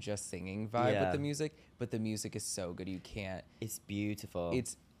 like I'm just singing vibe with the music, but the music is so good. You can't. It's beautiful.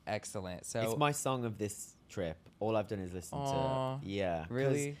 It's excellent. So it's my song of this trip. All I've done is listen to. Yeah. 'Cause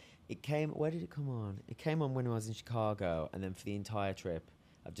really? It came. Where did it come on? It came on when I was in Chicago, and then for the entire trip,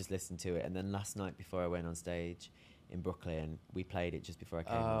 I've just listened to it. And then last night before I went on stage in Brooklyn, we played it just before I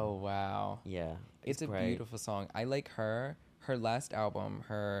came on. Oh wow. Yeah. It's a great. beautiful song. I like her last album,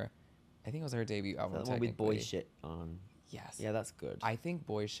 I think it was her debut album. That one with Boy technically. Shit on. Yes. Yeah, that's good. I think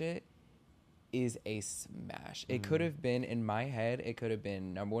Boy Shit is a smash. It could have been, in my head, it could have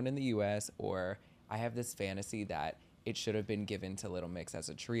been #1 in the US, or I have this fantasy that it should have been given to Little Mix as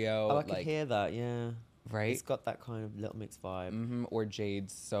a trio. Oh, I could hear that, yeah. Right? It's got that kind of Little Mix vibe. Or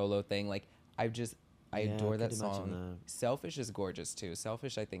Jade's solo thing. Like, I adore that could imagine song. that. Selfish is gorgeous too.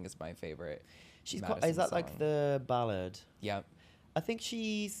 Selfish, I think, is my favorite. Is Madison that like song. the ballad? Yep. I think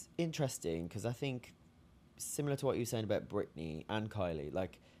she's interesting because I think, similar to what you were saying about Britney and Kylie,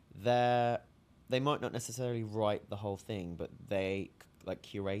 like they might not necessarily write the whole thing, but they like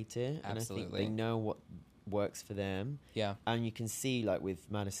curate it. Absolutely. And I think they know what works for them. Yeah. And you can see like with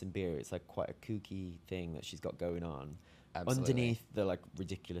Madison Beer, it's like quite a kooky thing that she's got going on. Absolutely. Underneath the like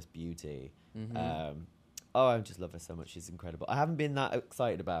ridiculous beauty. Mm-hmm. I just love her so much. She's incredible. I haven't been that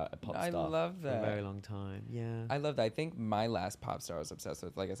excited about a pop star I love for a that. very long time. Yeah. I love that. I think my last pop star I was obsessed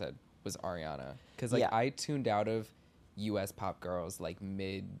with, like I said, was Ariana. Because like Yeah. I tuned out of US pop girls like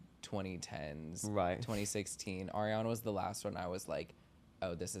mid 2010s, Right. 2016. Ariana was the last one I was like,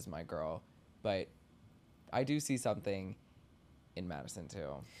 oh, this is my girl. But I do see something in Madison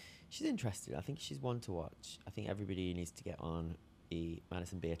too. She's interesting. I think she's one to watch. I think everybody needs to get on the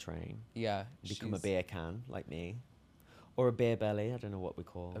Madison Beer train. Yeah. Become a she's beer can, like me. Or a beer belly. I don't know what we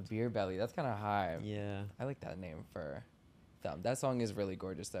call a it. beer belly. That's kind of high. Yeah. I like that name for them. That song is really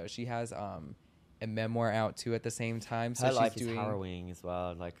gorgeous though. She has a memoir out too at the same time. So Her she's life doing is harrowing as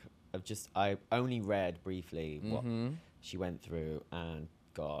well. Like, I only read briefly what Mhm. she went through, and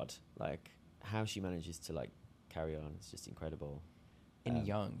God, like, how she manages to, like, carry on. It's just incredible. and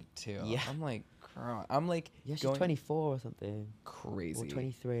young too. yeah. I'm like, girl. I'm like, Yeah, she's going 24 or something. crazy. Or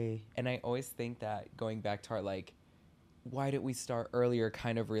 23. And I always think that going back to our like, why did we start earlier?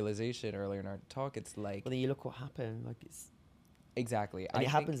 Kind of realization earlier in our talk. It's like Well, then you look what happened. Like, it's... exactly. And it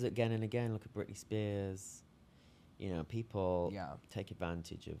happens again and again. Look at Britney Spears. You know, people Yeah. take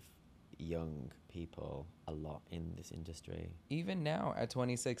advantage of young people a lot in this industry. Even now at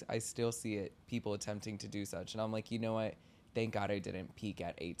 26, I still see it. People attempting to do such, and I'm like, you know what? Thank God I didn't peak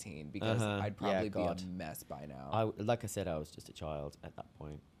at 18 because Uh-huh. I'd Yeah, probably be God. a mess by now. Like I said, I was just a child at that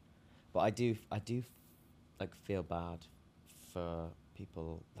point. But I do like feel bad for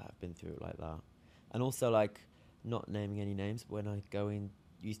people that have been through it like that. And also, like, not naming any names, but when I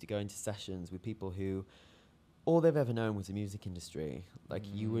used to go into sessions with people who all they've ever known was the music industry. Like,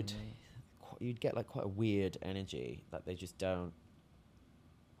 you would you'd get like quite a weird energy that they just don't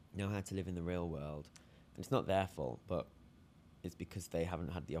know how to live in the real world. And it's not their fault, but it's because they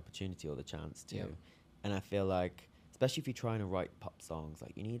haven't had the opportunity or the chance to. Yeah. And I feel like, especially if you're trying to write pop songs,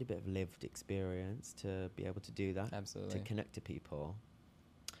 like you need a bit of lived experience to be able to do that. Absolutely. To connect to people.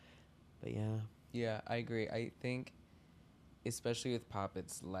 But yeah. Yeah, I agree. I think, especially with pop,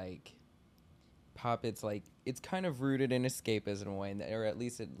 it's like it's kind of rooted in escapism in a way, or at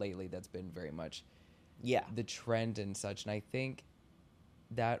least lately that's been very much the trend and such. And I think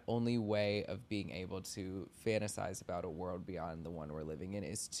that only way of being able to fantasize about a world beyond the one we're living in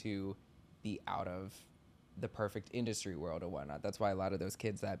is to be out of the perfect industry world and whatnot. That's why a lot of those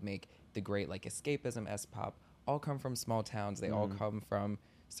kids that make the great like escapism S-pop all come from small towns. They all come from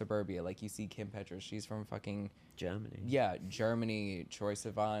suburbia. Like you see Kim Petras, she's from fucking Germany. Yeah, Germany. Troye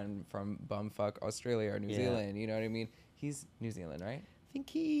Sivan from bumfuck Australia or New Zealand. You know what I mean? He's New Zealand, right? I think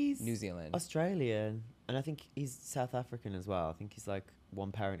he's New Zealand. Australian. And I think he's South African as well. I think he's like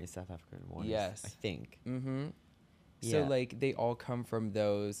one parent is South African, one is, I think. Mm-hmm. Yeah. So like they all come from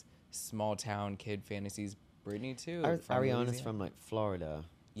those small town kid fantasies. Brittany too. Ariana's from like Florida.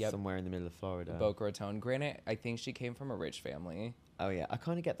 Yep. Somewhere in the middle of Florida. Boca Raton. Granted, I think she came from a rich family. Oh yeah, I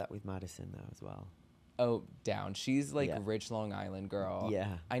kind of get that with Madison though as well. Oh, down. She's like rich Long Island girl.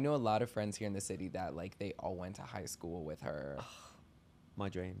 Yeah. I know a lot of friends here in the city that like they all went to high school with her. My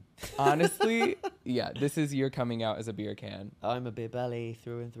dream. Honestly, yeah, this is your coming out as a beer can. I'm a beer belly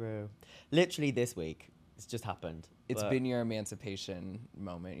through and through. Literally this week. It's just happened. It's been your emancipation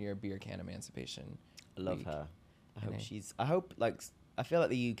moment, your beer can emancipation. I love her. I hope I feel like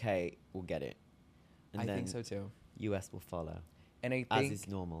the UK will get it. And I then think so too. US will follow. And I think as is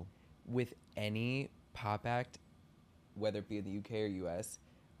normal. With any pop act, whether it be in the UK or US,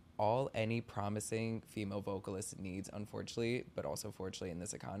 all any promising female vocalist needs, unfortunately, but also fortunately in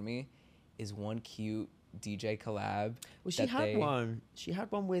this economy, is one cute DJ collab. Well, she had one. She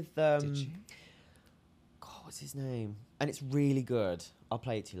had one with Did she? God, what's his name? And it's really good. I'll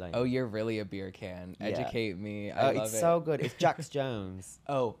play it to you later. Oh, you're really a beer can. Yeah. Educate me. I love it. It's so good. It's Jax Jones.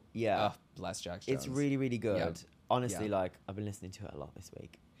 Oh, yeah. Bless Jax Jones. It's really, really good. Yep. Honestly, Yeah. like I've been listening to it a lot this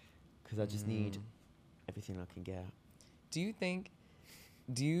week because I just need everything I can get. Do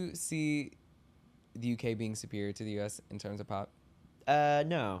you see the UK being superior to the US in terms of pop?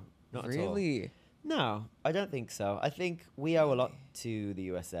 No, not at all. Really? No, I don't think so. I think we owe a lot to the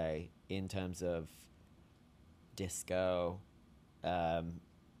USA in terms of disco,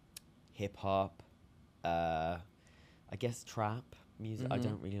 hip hop, I guess trap music. I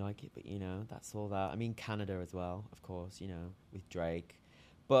don't really like it, but that's all that. I mean, Canada as well, of course, with Drake.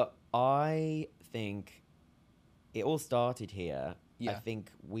 But I think it all started here. Yeah. I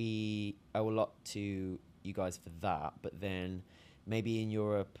think we owe a lot to you guys for that, but then maybe in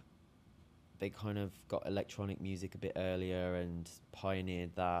Europe they kind of got electronic music a bit earlier and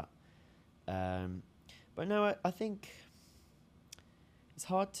pioneered that. But no, I think it's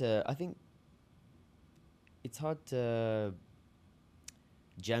hard to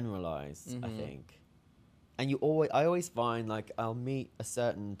generalize, I think. And I always find like I'll meet a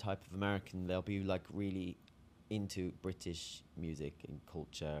certain type of American, they'll be like really into British music and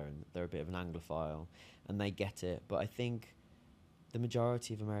culture and they're a bit of an Anglophile and they get it, but I think the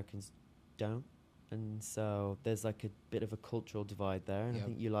majority of Americans don't, and so there's like a bit of a cultural divide there, and I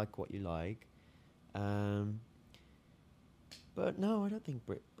think you like what you like. But no, I don't think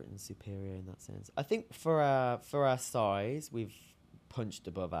Britain's superior in that sense. I think for our size, we've punched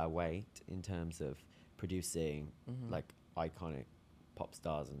above our weight in terms of producing like iconic pop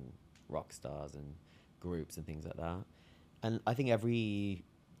stars and rock stars and groups and things like that. And I think every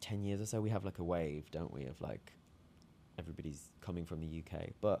 10 years or so we have like a wave, don't we, of like everybody's coming from the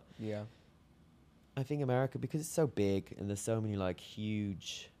UK. But yeah, I think America, because it's so big and there's so many like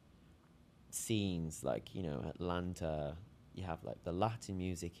huge scenes, like Atlanta, you have like the Latin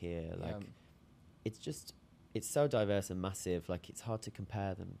music here, like it's so diverse and massive, like it's hard to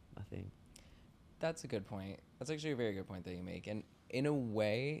compare them, I think. That's a good point. That's actually a very good point that you make. And in a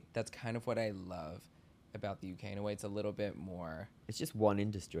way, that's kind of what I love about the UK. In a way, it's a little bit more... It's just one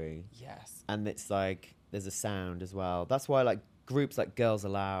industry. Yes. And it's like, there's a sound as well. That's why like groups like Girls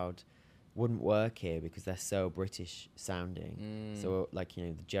Aloud wouldn't work here because they're so British sounding. So like,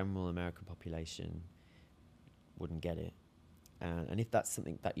 the general American population wouldn't get it. And if that's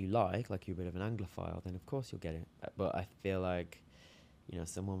something that you like you're a bit of an Anglophile, then of course you'll get it. But I feel like,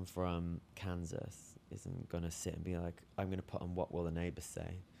 someone from Kansas isn't going to sit and be like, I'm going to put on What Will the Neighbours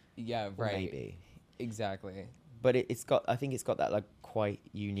Say? Yeah, Or right. maybe. Exactly. But I think it's got that like quite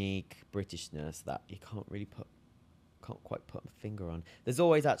unique Britishness that you can't really put can't quite put my finger on. There's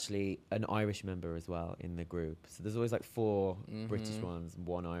always actually an Irish member as well in the group. So there's always like 4 British ones and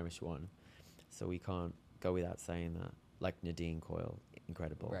 1 Irish one. So we can't go without saying that. Like Nadine Coyle,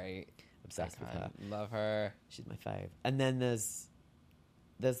 incredible. Right. Obsessed with her. Love her. She's my fave. And then there's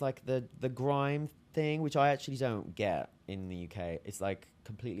like the grime thing, which I actually don't get in the UK. It's like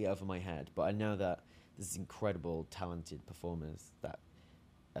completely over my head. But I know that there's incredible, talented performers that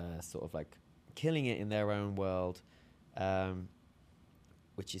sort of like killing it in their own world,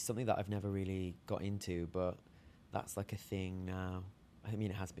 which is something that I've never really got into, but that's like a thing now. I mean,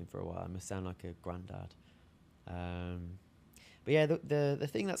 it has been for a while. I must sound like a granddad. But yeah, the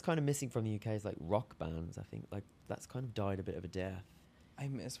thing that's kind of missing from the UK is like rock bands. I think like that's kind of died a bit of a death. I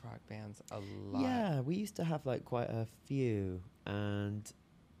miss rock bands a lot. Yeah, we used to have like quite a few, and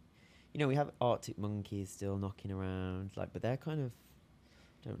you know, we have Arctic Monkeys still knocking around, like, but they're kind of,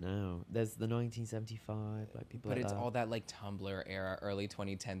 don't know. There's the 1975, like people. But like it's that. all that like Tumblr era, early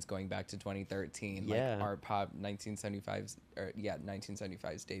 2010s going back to 2013, Yeah. like art pop 1975's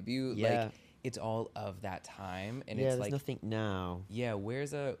debut. Yeah. Like it's all of that time, and yeah, it's there's like nothing now. yeah,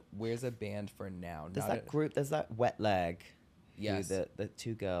 where's a band for now? There's Not that group. There's that Wet Leg. Yes. The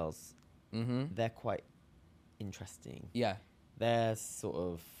 2 girls. Mm-hmm. They're quite interesting. Yeah. They're sort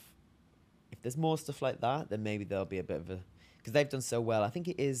of, if there's more stuff like that, then maybe there'll be a bit of a, because they've done so well. I think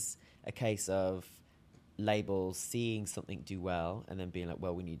it is a case of labels seeing something do well and then being like,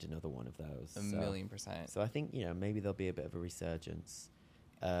 well, we need another one of those. A million percent. So I think, you know, maybe there'll be a bit of a resurgence.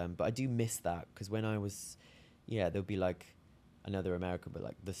 But I do miss that, because when I was, there'll be like another American, but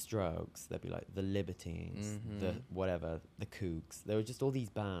like the Strokes, there'd be like the Libertines, the whatever, the Kooks. There were just all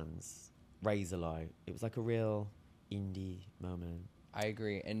these bands, Razorlight. It was like a real indie moment. I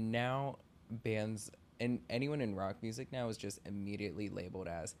agree. And now bands and anyone in rock music now is just immediately labeled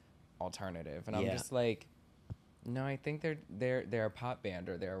as alternative. And I'm just like, no, I think they're a pop band,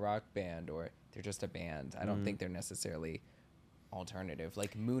 or they're a rock band, or they're just a band. I don't think they're necessarily alternative.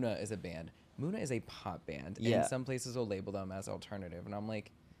 Like Muna is a band. Muna is a pop band. Yeah. And some places will label them as alternative. And I'm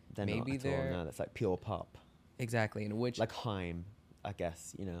like, They're maybe not at they're all. No, that's like pure pop. Exactly. In which, like Haim, I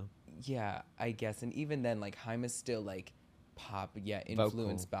guess, you know. yeah, I guess. And even then, like Haim is still like pop,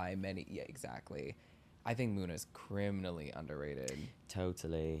 influenced by many. Yeah, exactly. I think Muna's criminally underrated.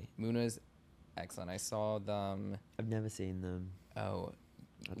 Totally. Muna's excellent. I saw them. I've never seen them. Oh,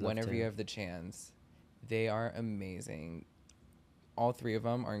 I'd love whenever to. you have the chance. They are amazing. All 3 of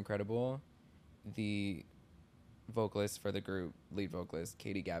them are incredible. The vocalist for the group, lead vocalist,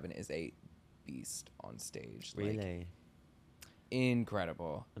 Katie Gavin, is a beast on stage. Really? Like,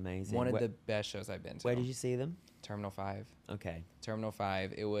 incredible. Amazing. One of the best shows I've been to. Where did you see them? Terminal 5. Okay. Terminal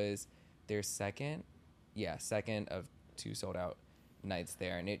 5. It was their second of 2 sold out nights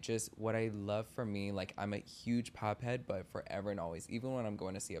there. And it just, what I love for me, like I'm a huge pop head, but forever and always, even when I'm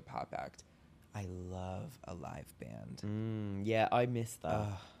going to see a pop act, I love a live band. Yeah, I miss that.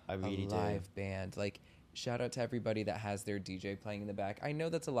 I really do. A live band. Like, shout out to everybody that has their DJ playing in the back. I know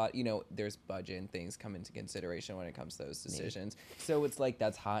that's a lot, there's budget and things come into consideration when it comes to those decisions. So it's like,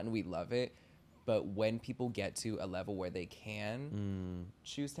 that's hot and we love it. But when people get to a level where they can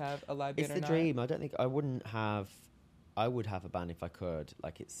choose to have a live band, it's the dream. I don't think I would have a band if I could.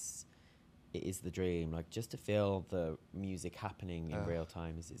 Like it is the dream. Like just to feel the music happening in real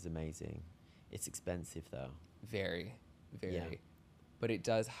time is amazing. It's expensive though. Very, very. Yeah. But it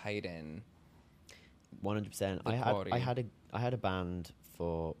does heighten 100%. I had a band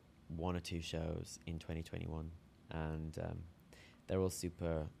for 1 or 2 shows in 2021, and they're all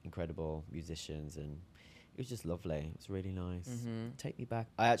super incredible musicians, and it was just lovely. It was really nice. Take me back.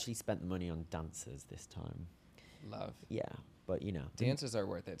 I actually spent the money on dancers this time. Love. Yeah, but dancers are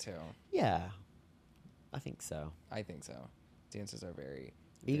worth it too. Yeah, I think so. I think so. Dancers are very.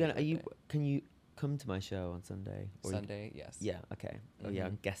 Can you come to my show on Sunday? Sunday, yes. Yeah, okay. Oh yeah,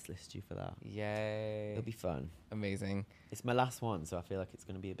 I'll guest list you for that. Yay. It'll be fun. Amazing. It's my last one, so I feel like it's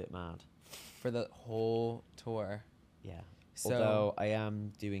going to be a bit mad. For the whole tour. Yeah. So, although I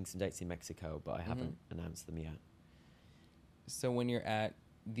am doing some dates in Mexico, but I haven't announced them yet. So when you're at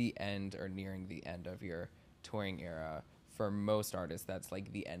the end or nearing the end of your touring era, for most artists, that's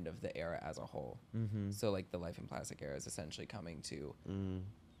like the end of the era as a whole. So like the Life in Plastic era is essentially coming to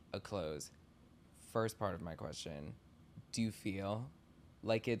a close. First part of my question, do you feel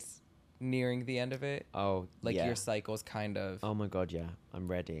like it's nearing the end of it? Oh, like yeah. your cycle's kind of... Oh my God, yeah. I'm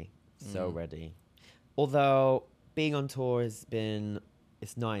ready. So ready. Although being on tour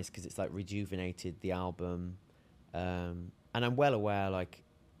it's nice because it's like rejuvenated the album. And I'm well aware, like,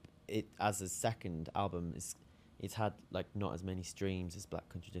 it as a second album, it's had like not as many streams as Black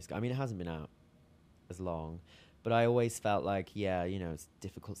Country Disco. I mean, it hasn't been out as long, But I always felt like, yeah, you know, it's a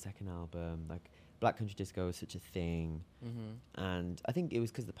difficult second album. Like, Black Country Disco was such a thing. And I think it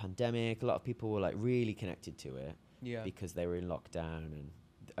was because of the pandemic. A lot of people were, like, really connected to it. Yeah. Because they were in lockdown. And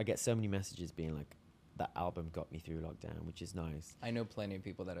I get so many messages being like, that album got me through lockdown, which is nice. I know plenty of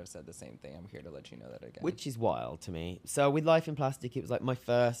people that have said the same thing. I'm here to let you know that again. Which is wild to me. So with Life in Plastic, it was like my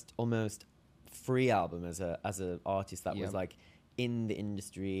first almost free album as a artist that was like in the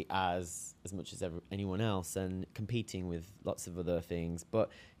industry as much as anyone else and competing with lots of other things.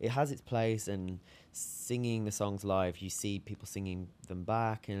 But it has its place, and singing the songs live, you see people singing them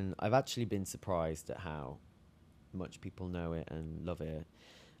back, and I've actually been surprised at how much people know it and love it.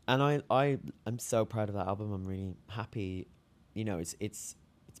 And I'm so proud of that album. I'm really happy. You know, it's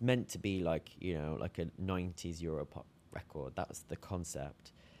meant to be like, you know, like a 90s Europop record. That was the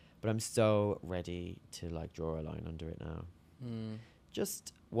concept. But I'm so ready to like draw a line under it now.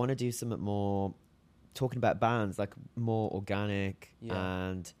 Just want to do something more, talking about bands, like more organic,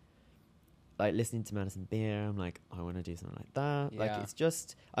 and like listening to Madison Beer. I'm like, I want to do something like that. Like, it's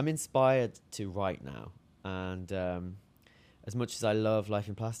just, I'm inspired to write now. And as much as I love Life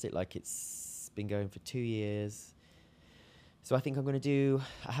in Plastic, like, it's been going for 2 years. So I think I'm going to do,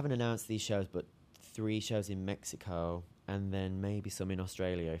 I haven't announced these shows, but 3 shows in Mexico, and then maybe some in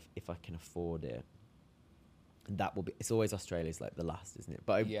Australia if I can afford it. And that will be, it's always Australia's like the last, isn't it?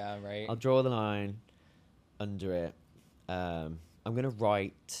 But right. I'll draw the line under it. I'm going to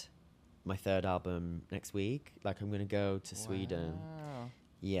write my 3rd album next week. Like, I'm going to go to Sweden.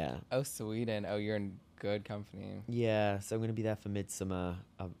 Yeah. Oh, Sweden. Oh, you're in good company. Yeah, so I'm going to be there for Midsummer.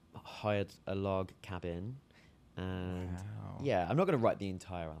 I've hired a log cabin. And yeah, I'm not going to write the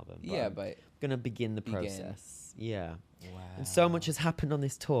entire album. But I'm going to begin the process. Yeah. Wow. And so much has happened on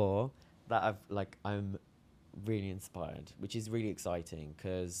this tour that I'm really inspired, which is really exciting,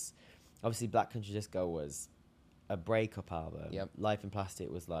 because obviously Black Country Disco was a breakup album. Life in Plastic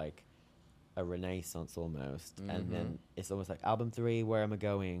was like a renaissance almost. And then it's almost like album 3, where am I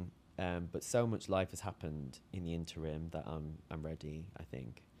going? But so much life has happened in the interim that I'm ready, I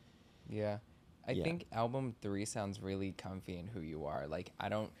think. Yeah. I think album 3 sounds really comfy in who you are. Like, I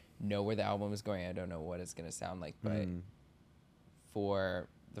don't know where the album is going. I don't know what it's going to sound like. But for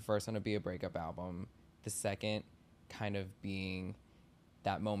the first one to be a breakup album, the second kind of being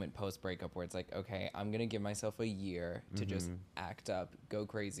that moment post-breakup where it's like, okay, I'm going to give myself a year to just act up, go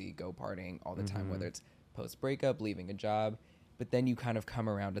crazy, go partying all the time, whether it's post-breakup, leaving a job. But then you kind of come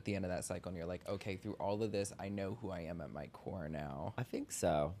around at the end of that cycle and you're like, okay, through all of this, I know who I am at my core now. I think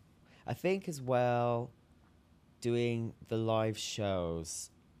so. I think as well, doing the live shows,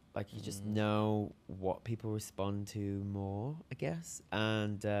 like, you just know what people respond to more, I guess.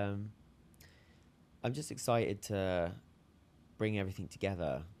 And I'm just excited to bring everything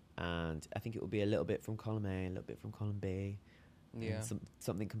together. And I think it will be a little bit from column A, a little bit from column B. Yeah.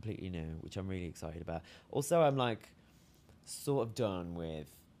 Something completely new, which I'm really excited about. Also, I'm like sort of done with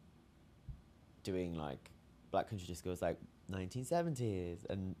doing like Black Country Disco was like 1970s,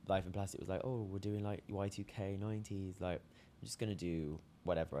 and Life in Plastic was like, oh, we're doing like Y2K 90s. Like, I'm just gonna do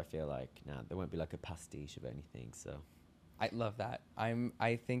whatever I feel like now. There won't be like a pastiche of anything. So I love that.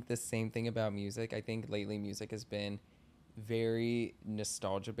 I think the same thing about music. I think lately music has been very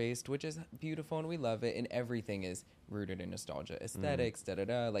nostalgia based, which is beautiful and we love it, and everything is rooted in nostalgia, aesthetics,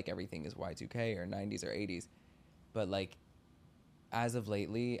 like everything is Y2K or 90s or 80s. But like, as of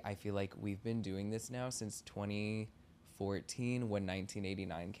lately, I feel like we've been doing this now since 2014 when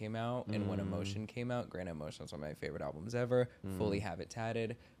 1989 came out and when Emotion came out. Granted, Emotion is one of my favorite albums ever. Fully have it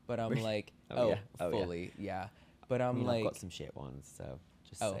tatted, but I'm like, fully, yeah. But I've like, got some shit ones, so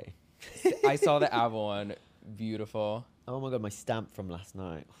just say. I saw the Apple one, beautiful. Oh my god, my stamp from last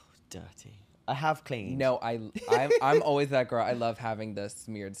night, dirty. I have cleaned. No, I'm always that girl. I love having the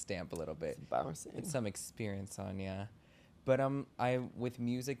smeared stamp a little bit. It's embarrassing. It's some experience on, yeah. But with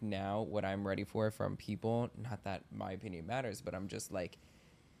music now, what I'm ready for from people, not that my opinion matters, but I'm just like,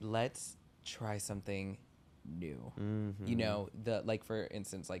 let's try something new. You know, like for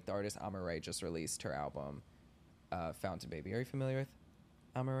instance, like the artist Amaray just released her album, Fountain Baby. Are you familiar with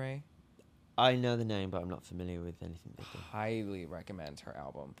Amaray? I know the name, but I'm not familiar with anything they do. Highly recommend her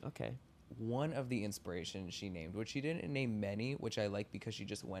album. Okay. One of the inspirations she named, which she didn't name many, which I like because she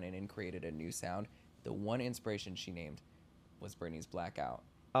just went in and created a new sound. The one inspiration she named was Britney's Blackout.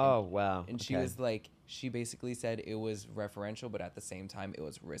 Oh, wow. And she was like, she basically said it was referential, but at the same time, it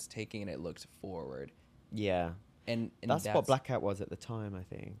was risk-taking and it looked forward. Yeah. And that's what Blackout was at the time, I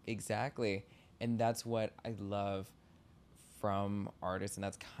think. Exactly. And that's what I love from artists. And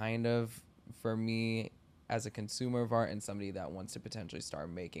that's kind of, for me, as a consumer of art and somebody that wants to potentially start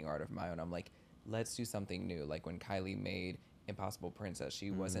making art of my own, I'm like, let's do something new. Like when Kylie made Impossible Princess,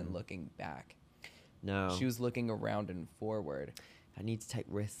 she wasn't looking back. No. She was looking around and forward. I need to take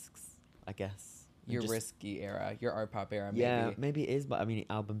risks, I guess. And Your just- risky era, your art pop era, maybe. Yeah, maybe it is, but I mean,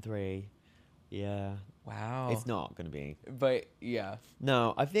 album 3, yeah. Wow. It's not going to be. But yeah.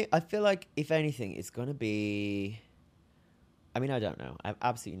 No, I feel like, if anything, it's going to be... I mean, I don't know. I have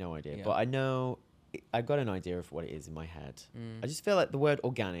absolutely no idea. Yeah. But I know... I've got an idea of what it is in my head. Mm. I just feel like the word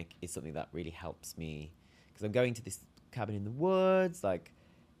organic is something that really helps me. Because I'm going to this cabin in the woods. Like,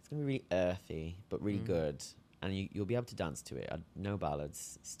 it's going to be really earthy, but really good. And you'll be able to dance to it. No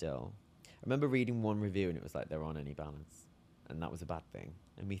ballads still. I remember reading one review and it was like, there aren't any ballads. And that was a bad thing.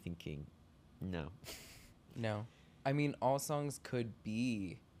 And me thinking, no. No. I mean, all songs could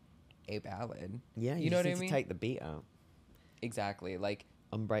be a ballad. Yeah, you know just what I need mean? to take the beat out. Exactly. Like,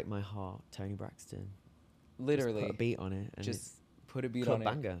 Unbreak My Heart, Tony Braxton. literally. Just put a beat on it. And Just put a beat club on it.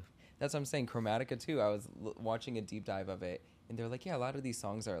 banger. That's what I'm saying. Chromatica, too. I was watching a deep dive of it. And they're like, yeah, a lot of these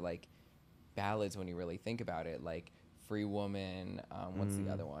songs are like ballads when you really think about it. Like Free Woman. What's the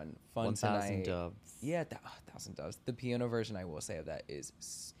other one? Fun 1,000 Tonight. Doves. Yeah, 1,000 Doves. The piano version, I will say, of that is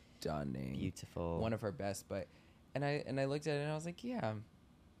stunning. Beautiful. One of her best. But and I looked at it and I was like, yeah,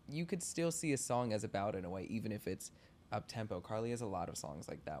 you could still see a song as a ballad in a way, even if it's up tempo. Carly has a lot of songs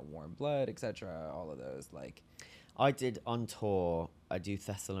like that, Warm Blood, etc. All of those, like. I did on tour. I do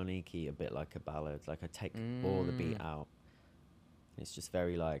Thessaloniki a bit like a ballad. Like I take all the beat out. It's just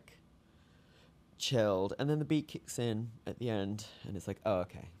very like chilled, and then the beat kicks in at the end, and it's like, oh,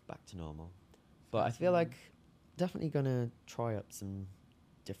 okay, back to normal. But I feel like definitely gonna try up some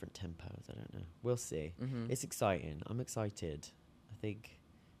different tempos. I don't know. We'll see. It's exciting. I'm excited. I think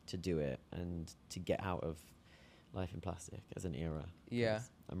to do it and to get out of Life in Plastic as an era. Yeah. 'Cause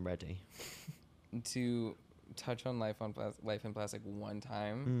I'm ready. To touch on Life in Plastic one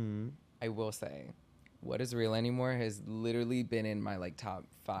time, I will say, What Is Real Anymore has literally been in my like top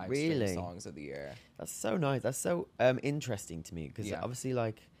 5 Really? stream songs of the year. That's so nice. That's so interesting to me because Yeah. obviously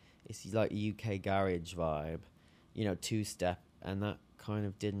like it's like a UK garage vibe, you know, 2-step, and that kind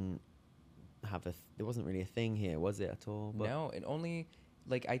of didn't have there wasn't really a thing here, was it at all? But No, it only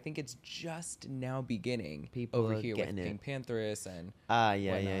like I think it's just now beginning People over are here with getting it. Pink Pantheress and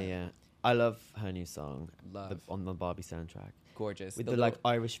yeah, whatnot. yeah. I love her new song, Love. on the Barbie soundtrack gorgeous with the like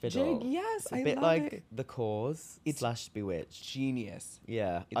Irish fiddle. Yes, It's a I bit love like it. The Cause / Bewitched. Genius.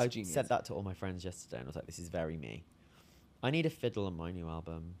 Yeah, It's I genius. said that to all my friends yesterday, and I was like, "This is very me." I need a fiddle on my new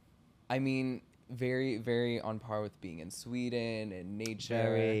album. I mean, very, very on par with being in Sweden and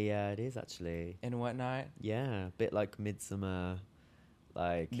nature Yeah, it is actually. and whatnot. Yeah, a bit like Midsummer,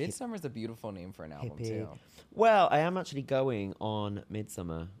 like Midsummer's a beautiful name for an album hippie. too. Well, I am actually going on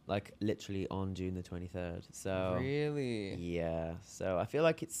Midsummer, like literally on June the 23rd. So Really? yeah, so I feel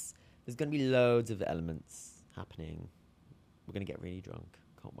like there's gonna be loads of elements happening. We're gonna get really drunk.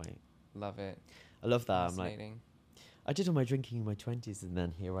 Can't wait. Love it. I love that. I'm like, Fascinating. I did all my drinking in my 20s, and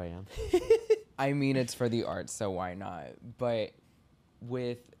then here I am. I mean, it's for the art, so why not? But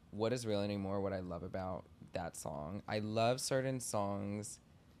with What Is Real Anymore, what I love about that song, I love certain songs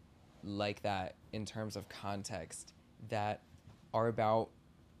like that in terms of context that are about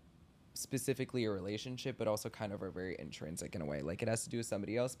specifically a relationship, but also kind of are very intrinsic in a way. Like it has to do with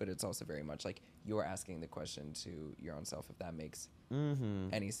somebody else, but it's also very much like you're asking the question to your own self, if that makes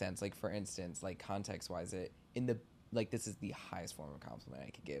any sense. Like for instance, like context-wise, it in the like this is the highest form of compliment I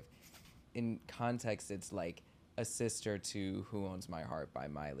could give. In context, it's like a sister to Who Owns My Heart by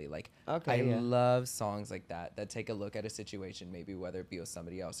Miley. Like, Okay, I yeah. love songs like that take a look at a situation, maybe whether it be with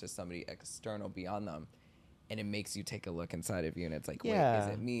somebody else or somebody external beyond them, and it makes you take a look inside of you, and it's like, wait, Yeah.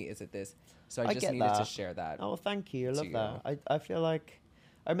 is it me? Is it this? So I I just get needed to that. share that. Oh, thank you. I to love you. that. I feel like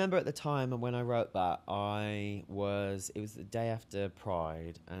I remember at the time when I wrote that, it was the day after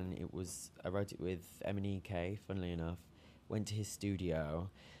Pride, and I wrote it with M&EK, funnily enough, went to his studio,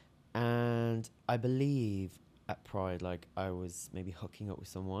 and I believe at Pride, like I was maybe hooking up with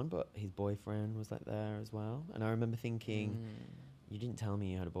someone, but his boyfriend was like there as well, and I remember thinking, you didn't tell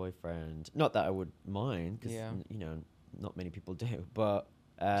me you had a boyfriend. Not that I would mind, because Yeah. you know, not many people do, but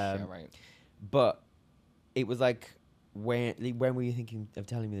Yeah, right. but it was like, when were you thinking of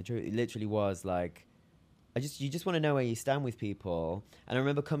telling me the truth? It literally was like, you just want to know where you stand with people. And I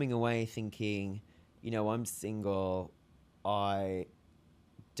remember coming away thinking, you know, I'm single. I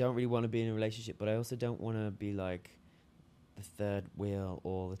don't really want to be in a relationship, but I also don't want to be like the third wheel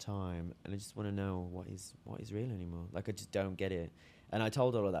all the time. And I just want to know what is real anymore. Like, I just don't get it. And I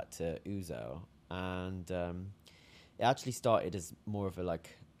told all of that to Uzo, and it actually started as more of a like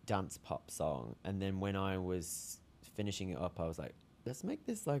dance pop song. And then when I was finishing it up, I was like, let's make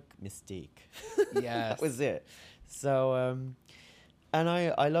this like Mystique. Yes. That was it. So and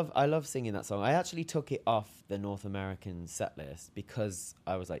I love singing that song. I actually took it off the North American set list because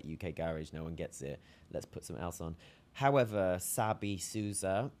I was like, UK garage, no one gets it. Let's put something else on. However, Sabi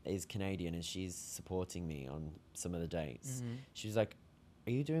Souza is Canadian and she's supporting me on some of the dates. Mm-hmm. She was like,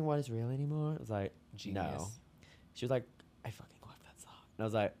 "Are you doing What Is Real anymore?" I was like, Genius. "No." She was like, "I fucking love that song." And I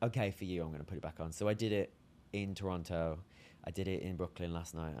was like, "Okay, for you, I'm going to put it back on." So I did it in Toronto. I did it in Brooklyn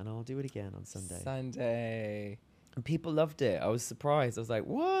last night, and I'll do it again on Sunday. And people loved it. I was surprised. I was like,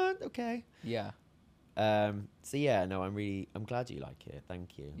 "What? Okay." Yeah. So yeah, no, I'm glad you like it.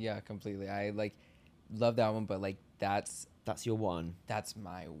 Thank you. Yeah, completely. I like love that one, but like that's your one. That's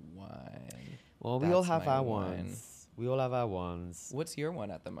my one. Well, we all have our ones. We all have our ones. What's your one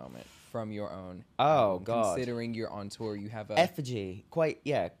at the moment from your own? Oh, God. Considering you're on tour, you have a Effigy. Quite,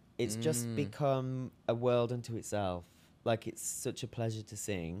 yeah. It's just become a world unto itself. Like, it's such a pleasure to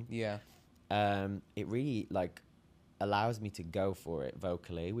sing. Yeah. It really, like, allows me to go for it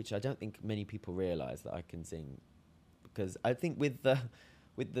vocally, which I don't think many people realize that I can sing. Because I think with the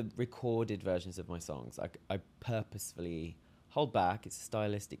recorded versions of my songs, I purposefully hold back. It's a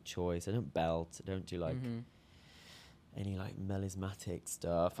stylistic choice. I don't belt. I don't do, like... any like melismatic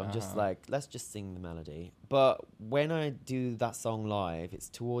stuff. I'm just like, let's just sing the melody. But when I do that song live, it's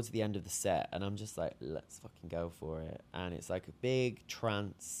towards the end of the set and I'm just like, let's fucking go for it. And it's like a big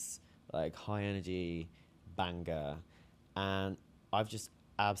trance, like high energy banger. And I've just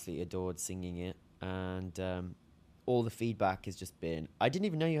absolutely adored singing it. And all the feedback has just been, I didn't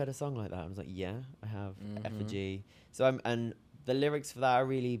even know you had a song like that. I was like, yeah, I have. Effigy. So and the lyrics for that are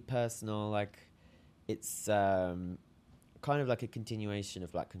really personal. Like it's kind of like a continuation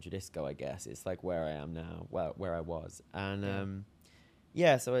of Black Country Disco, I guess. It's like where I am now, where I was. And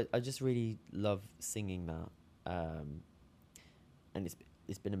so I just really love singing that. And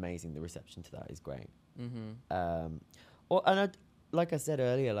it's been amazing. The reception to that is great. Like I said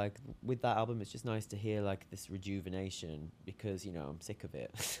earlier, like with that album, it's just nice to hear like this rejuvenation because, you know, I'm sick of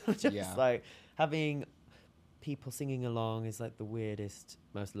it. Just like having people singing along is like the weirdest,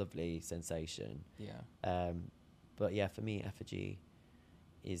 most lovely sensation. Yeah. But yeah, for me, Effigy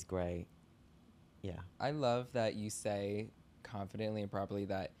is great. Yeah. I love that you say confidently and properly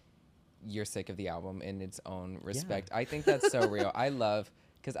that you're sick of the album in its own respect. Yeah. I think that's so real. I love,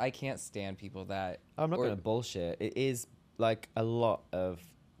 because I can't stand people that... I'm not going to bullshit. It is like a lot of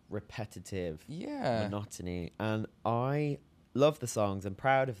repetitive monotony. And I love the songs. I'm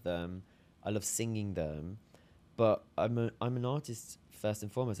proud of them. I love singing them. But I'm an artist first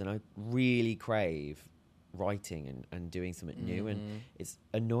and foremost, and I really crave writing and doing something new, and it's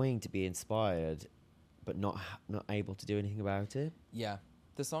annoying to be inspired but not able to do anything about it. Yeah,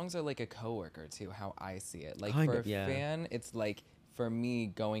 the songs are like a coworker too, how I see it. Like kind for of, a fan, it's like for me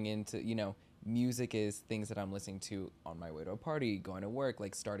going into, you know, music is things that I'm listening to on my way to a party, going to work,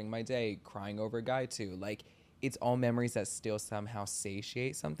 like starting my day, crying over a guy to, like it's all memories that still somehow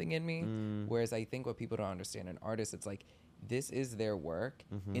satiate something in me. Whereas I think what people don't understand in artists, it's like this is their work.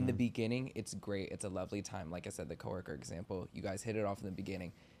 In the beginning, it's great. It's a lovely time. Like I said, the coworker example, you guys hit it off in the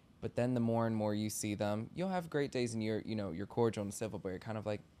beginning. But then the more and more you see them, you'll have great days and you're cordial and civil, but you're kind of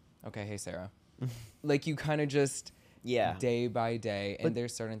like, okay, hey, Sarah. Like you kind of just day by day. And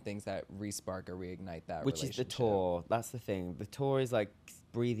there's certain things that re-spark or reignite that which relationship. Is the tour. That's the thing. The tour is like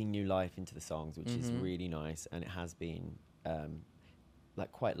breathing new life into the songs, which is really nice. And it has been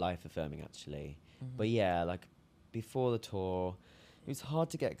like quite life-affirming, actually. But yeah, like before the tour, it was hard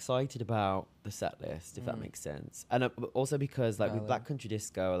to get excited about the set list, if that makes sense. And also because like with Black Country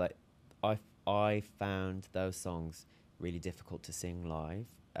Disco, like I found those songs really difficult to sing live.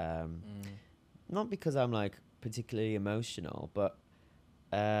 Not because I'm like particularly emotional, but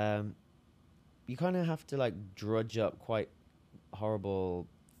you kind of have to like drudge up quite horrible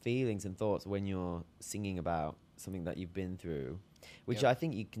feelings and thoughts when you're singing about something that you've been through, which I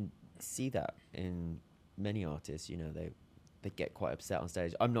think you can see that in many artists. You know, they get quite upset on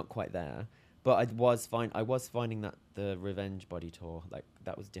stage. I'm not quite there, but I was finding that the Revenge Body tour, like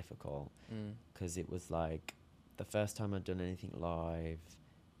that was difficult because it was like the first time I'd done anything live,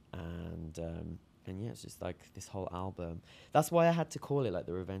 and yeah, it's just like this whole album. That's why I had to call it like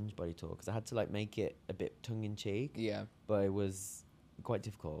the Revenge Body tour, because I had to like make it a bit tongue in cheek. Yeah, but it was quite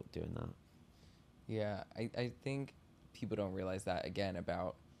difficult doing that. Yeah, I think people don't realize that again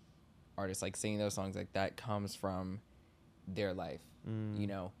about artists, like singing those songs, like that comes from their life. You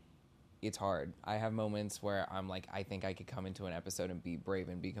know, it's hard. I have moments where I'm like, I think I could come into an episode and be brave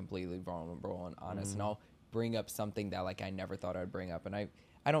and be completely vulnerable and honest, and I'll bring up something that like I never thought I'd bring up, and I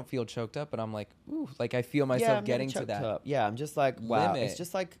don't feel choked up, but I'm like, ooh, like I feel myself I'm getting never to choked that up. Yeah, I'm just like, wow, limit. it's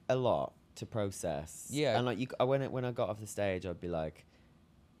just like a lot to process. Yeah. And like when I got off the stage, I'd be like,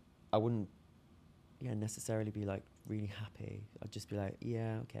 I wouldn't, necessarily be like really happy. I'd just be like,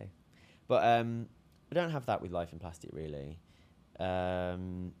 yeah, okay. But I don't have that with Life in Plastic, really. I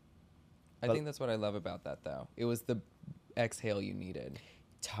think that's what I love about that, though. It was the exhale you needed.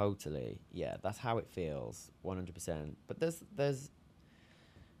 Totally, yeah. That's how it feels, 100%. But there's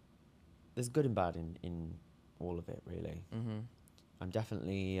good and bad in all of it, really. Mm-hmm. I'm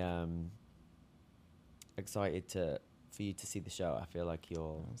definitely excited for you to see the show. I feel like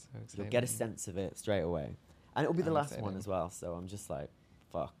you'll get a sense of it straight away, and it'll be the last one as well. So I'm just like,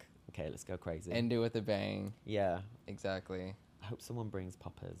 fuck. Okay, let's go crazy. End it with a bang. Yeah, exactly. I hope someone brings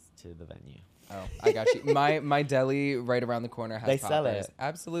poppers to the venue. Oh, I got you. My deli right around the corner has poppers. They sell it.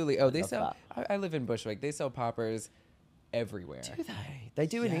 Absolutely. Oh, they sell. I live in Bushwick. They sell poppers everywhere. Do they? They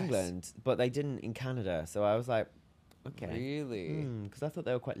do in England, but they didn't in Canada. So I was like, okay. Really? Because I thought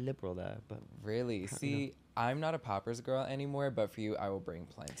they were quite liberal there. But really? See, I'm not a poppers girl anymore, but for you, I will bring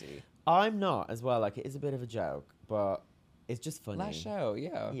plenty. I'm not as well. Like, it is a bit of a joke, but it's just funny. Last show,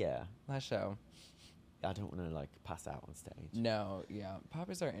 yeah. Yeah. Last show. I don't want to like pass out on stage. No, yeah.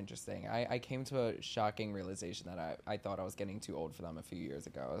 Poppers are interesting. I came to a shocking realization that I thought I was getting too old for them a few years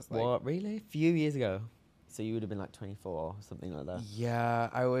ago. I was like, what, really? A few years ago? So you would have been like 24 or something like that? Yeah,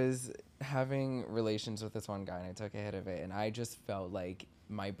 I was having relations with this one guy and I took a hit of it and I just felt like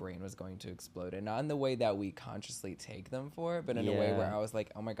my brain was going to explode. And not in the way that we consciously take them for, but in a way where I was like,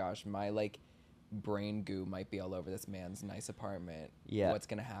 oh my gosh, my like brain goo might be all over this man's nice apartment. Yeah. What's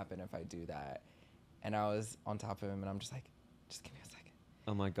going to happen if I do that? And I was on top of him, and I'm just like, just give me a second.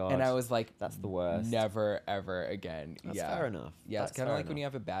 Oh, my God. And I was like, that's the worst. Never, ever again. That's fair enough. Yeah, it's kind of like when you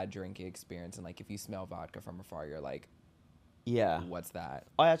have a bad drinking experience, and, like, if you smell vodka from afar, you're like, yeah, what's that?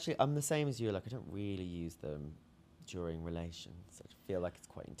 I'm the same as you. Like, I don't really use them during relations. I feel like it's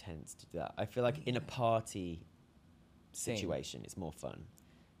quite intense to do that. I feel like in a party situation, it's more fun.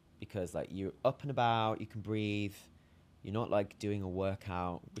 Because, like, you're up and about, you can breathe. You're not, like, doing a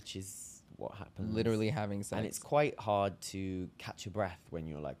workout, which is what happens. Literally having sex. And it's quite hard to catch your breath when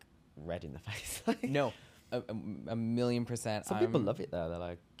you're like red in the face. No, a 1,000,000%. Some people love it though. They're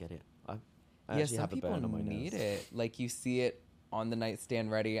like, get it. I some people need it. Like you see it on the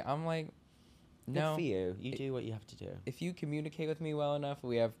nightstand ready. I'm like, no. Good for you. You do what you have to do. If you communicate with me well enough,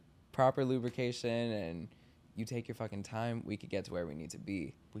 we have proper lubrication, and you take your fucking time, we could get to where we need to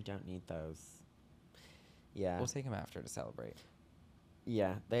be. We don't need those. Yeah. We'll take them after to celebrate.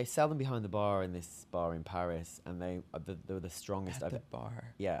 Yeah, they sell them behind the bar in this bar in Paris, and they're the strongest. At the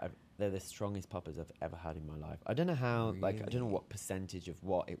bar. Yeah, they're the strongest poppers I've ever had in my life. I don't know how, really? like, I don't know what percentage of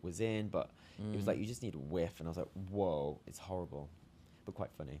what it was in, but it was like you just need a whiff, and I was like, whoa, it's horrible, but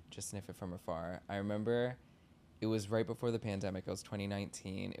quite funny. Just sniff it from afar. I remember it was right before the pandemic. It was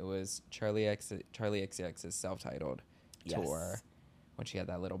 2019. It was Charlie XCX's self-titled tour when she had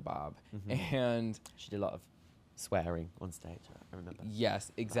that little bob, and she did a lot of swearing on stage. I remember.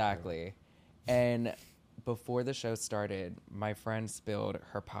 Yes, exactly. And before the show started, my friend spilled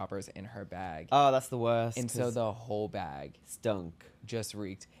her poppers in her bag. Oh, that's the worst. And so the whole bag stunk. Just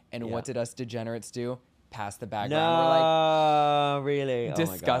reeked. And what did us degenerates do? Pass the bag around. We're like, really?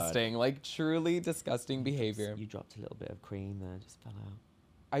 Disgusting. Like, truly disgusting behavior. You dropped a little bit of cream there. Just fell out.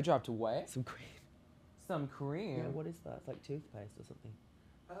 I dropped what? Some cream. Some cream? Yeah, what is that? It's like toothpaste or something.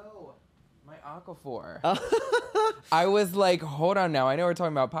 Oh, my Aquaphor. I was like, hold on now. I know we're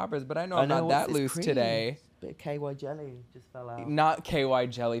talking about poppers, but I know I'm not that loose today. Bit of KY jelly just fell out. Not KY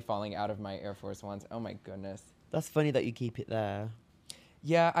jelly falling out of my Air Force Ones. Oh my goodness. That's funny that you keep it there.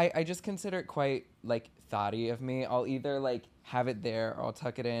 Yeah, I just consider it quite like thoughty of me. I'll either like have it there or I'll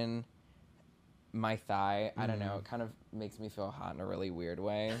tuck it in my thigh. I don't know. It kind of makes me feel hot in a really weird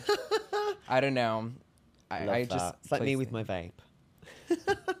way. I don't know. I just it's like me with my vape.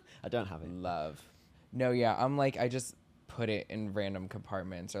 I don't have it. No, yeah, I'm like, I just put it in random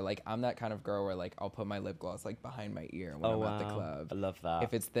compartments, or like, I'm that kind of girl where like, I'll put my lip gloss like behind my ear when I'm at the club. I love that.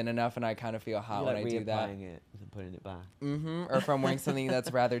 If it's thin enough and I kind of feel hot when I do that. It and putting it back. Or if I'm wearing something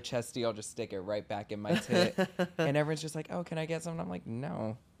that's rather chesty, I'll just stick it right back in my tit. And everyone's just like, oh, can I get something? I'm like,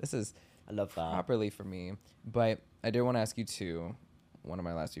 no, this is I love that. properly for me. But I did want to ask you too, one of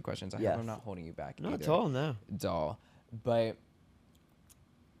my last few questions. I hope I'm not holding you back. Not at all, no. Doll. But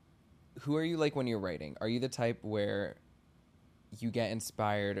who are you like when you're writing? Are you the type where you get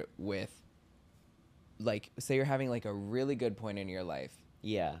inspired with, like, say you're having like a really good point in your life?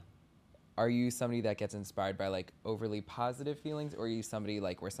 Yeah. Are you somebody that gets inspired by like overly positive feelings, or are you somebody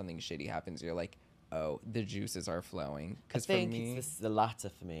like where something shitty happens, you're like, oh, the juices are flowing. I Because for think me, it's the latter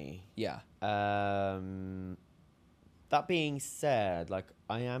for me. yeah. That being said, like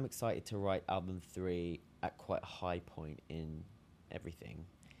I am excited to write album 3 at quite a high point in everything.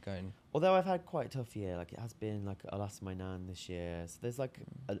 Good. Although I've had quite a tough year, like it has been like I lost my nan this year, so there's like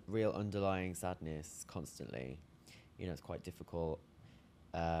a real underlying sadness constantly. You know, it's quite difficult.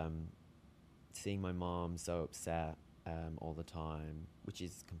 Seeing my mom so upset all the time, which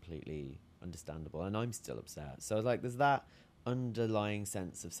is completely understandable, and I'm still upset. So like, there's that underlying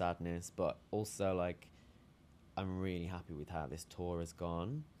sense of sadness, but also like, I'm really happy with how this tour has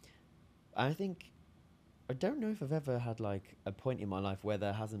gone. I think I don't know if I've ever had like a point in my life where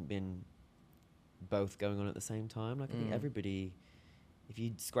there hasn't been both going on at the same time. Like I think everybody, if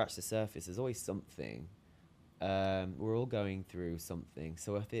you scratch the surface, there's always something. We're all going through something,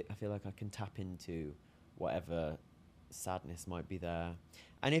 so I feel like I can tap into whatever sadness might be there,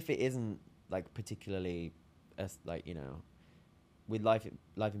 and if it isn't like particularly, like you know, with life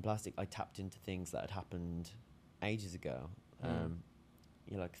in plastic, I tapped into things that had happened ages ago.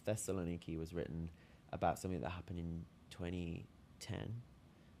 You know, like Thessaloniki was written about something that happened in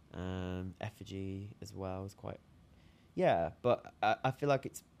 2010. Effigy as well was quite, yeah, but I feel like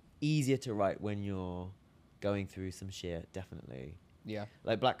it's easier to write when you're going through some shit, definitely. Yeah.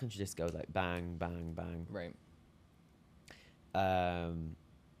 Like Black Country Disco was like bang, bang, bang. Right. And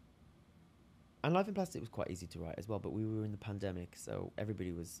Life in Plastic was quite easy to write as well, but we were in the pandemic, so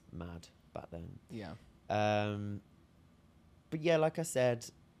everybody was mad back then. Yeah. But yeah, like I said,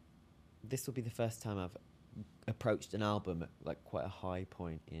 this will be the first time I've approached an album at like quite a high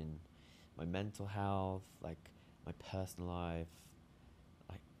point in my mental health, like my personal life,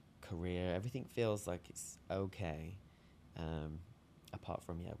 like career. Everything feels like it's okay, apart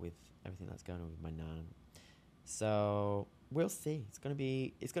from with everything that's going on with my nan. So we'll see. It's gonna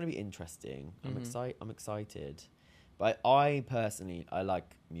be interesting. Mm-hmm. I'm excited, but I personally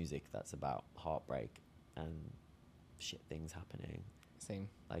like music that's about heartbreak and shit things happening. Same.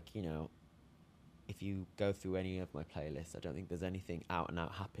 Like, you know, if you go through any of my playlists, I don't think there's anything out and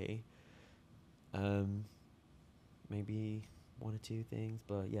out happy. Maybe one or two things,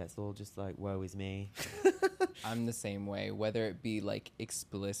 but yeah, it's all just like woe is me. I'm the same way, whether it be like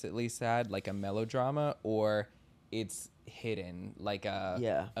explicitly sad, like a melodrama, or it's hidden, like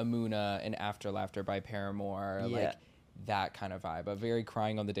a Amuna and After Laughter by Paramore, like that kind of vibe, a very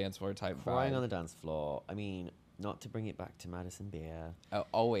crying on the dance floor type vibe. Crying on the dance floor. I mean, not to bring it back to Madison Beer. Oh,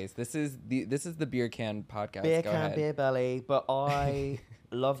 always. This is the beer can podcast. Beer Go can, ahead. beer belly. But I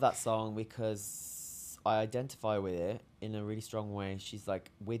love that song because I identify with it in a really strong way. She's like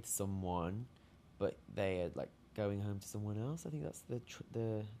with someone, but they are like going home to someone else. I think that's the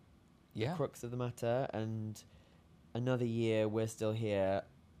crux of the matter. And another year, we're still here.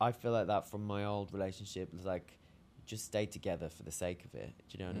 I feel like that from my old relationship. It was like, just stay together for the sake of it.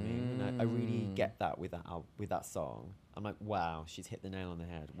 Do you know what I mean? And I really get that with that song. I'm like, wow, she's hit the nail on the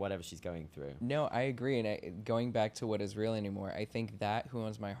head, whatever she's going through. No, I agree. And going back to What Is Real Anymore, I think that Who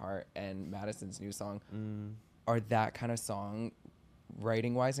Owns My Heart and Madison's new song are that kind of song,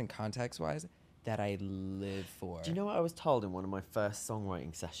 writing-wise and context-wise, that I live for. Do you know what I was told in one of my first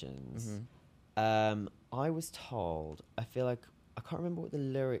songwriting sessions? I was told, I feel like, I can't remember what the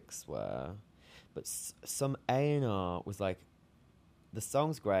lyrics were, but some A&R was like, the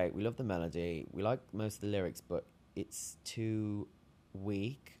song's great, we love the melody, we like most of the lyrics, but it's too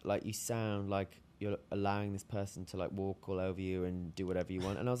weak. Like, you sound like you're allowing this person to like walk all over you and do whatever you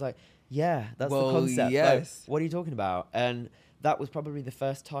want. And I was like, yeah, that's the concept. Yes. Like, what are you talking about? And that was probably the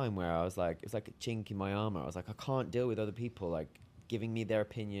first time where I was like, it was like a chink in my armor. I was like, I can't deal with other people like giving me their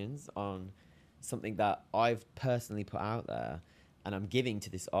opinions on something that I've personally put out there and I'm giving to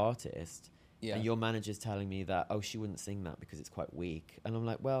this artist. Yeah. And your manager's telling me that, oh, she wouldn't sing that because it's quite weak. And I'm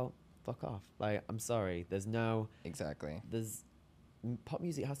like, well, fuck off. Like, I'm sorry. Pop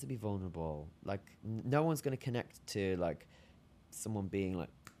music has to be vulnerable. Like, no one's going to connect to, like, someone being like,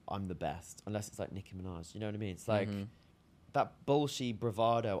 I'm the best. Unless it's like Nicki Minaj. You know what I mean? It's like, that bullshit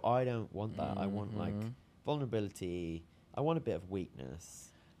bravado. I don't want that. I want, like, vulnerability. I want a bit of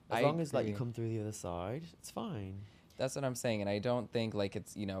weakness. As long as, like, you come through the other side, it's fine. That's what I'm saying. And I don't think, like,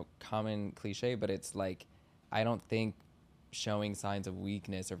 it's, you know, common cliche, but it's like, I don't think showing signs of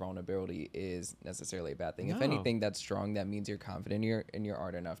weakness or vulnerability is necessarily a bad thing. No. If anything, that's strong. That means you're confident in your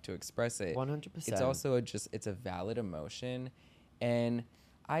art enough to express it. 100%. It's also it's a valid emotion. And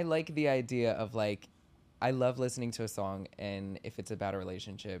I like the idea of, like, I love listening to a song, and if it's about a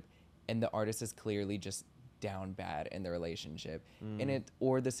relationship and the artist is clearly just down bad in the relationship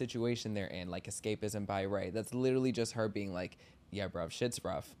or the situation they're in, like Escapism by Ray, that's literally just her being like, yeah, bruv, shit's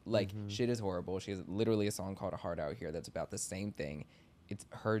rough. Like, shit is horrible. She has literally a song called A Heart Out Here that's about the same thing. It's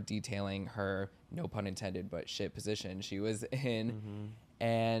her detailing her, no pun intended, but shit position she was in.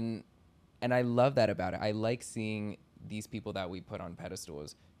 And I love that about it. I like seeing these people that we put on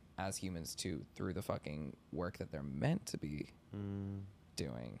pedestals as humans too, through the fucking work that they're meant to be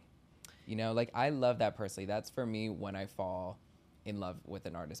doing. You know, like, I love that personally. That's for me when I fall in love with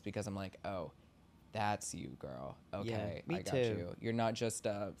an artist, because I'm like, oh, that's you, girl. Okay, me I got too. you. You're not just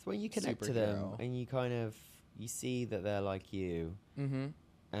a It's when you connect to them superhero. and you kind of, you see that they're like you. And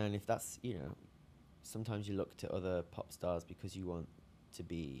if that's, you know, sometimes you look to other pop stars because you want to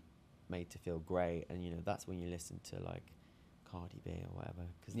be made to feel great, and you know, that's when you listen to like Cardi B or whatever,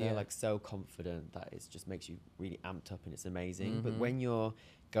 because they're like so confident that it just makes you really amped up and it's amazing. But when you're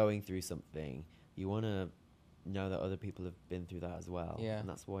going through something, you want to know that other people have been through that as well. And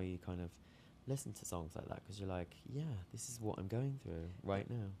that's why you kind of listen to songs like that, because you're like, yeah, this is what I'm going through right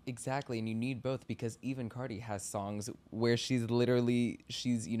now. Exactly. And you need both, because even Cardi has songs where she's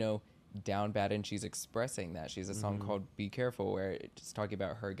you know, down bad and she's expressing that. She has a song called Be Careful where it's talking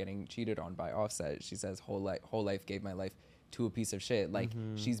about her getting cheated on by Offset. She says whole life gave my life to a piece of shit. Like,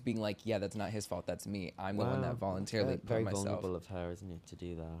 she's being like, yeah, that's not his fault, that's me. I'm the one that voluntarily put very myself. vulnerable of her, isn't it, to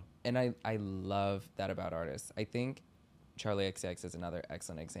do that? And I love that about artists. I think Charlie XCX is another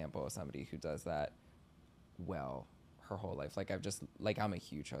excellent example of somebody who does that well her whole life. Like, I'm a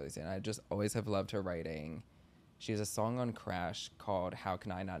huge Charlie fan. I just always have loved her writing. She has a song on Crash called How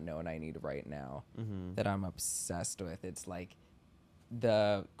Can I Not Know What I Need Right Now that I'm obsessed with. It's like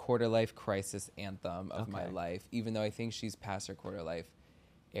the quarter life crisis anthem of my life, even though I think she's past her quarter life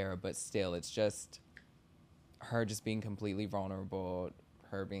era, but still, it's just her just being completely vulnerable,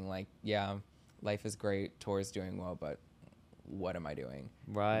 her being like, yeah, life is great, tour is doing well, but what am I doing?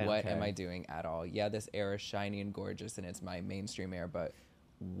 Right. What am I doing at all? Yeah, this air is shiny and gorgeous and it's my mainstream air, but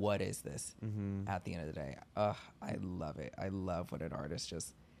what is this at the end of the day? Ugh, I love it. I love when an artist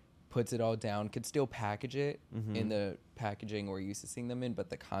just puts it all down, could still package it in the packaging we're used to seeing them in, but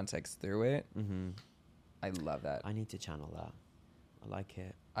the context through it, I love that. I need to channel that. I like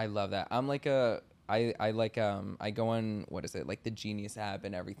it. I love that. I'm like I go on, what is it, like the Genius app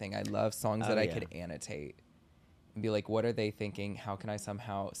and everything. I love songs that I could annotate and be like, what are they thinking? How can I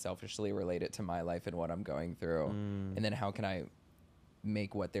somehow selfishly relate it to my life and what I'm going through? And then how can I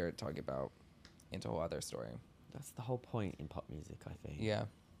make what they're talking about into a whole other story? That's the whole point in pop music, I think. Yeah.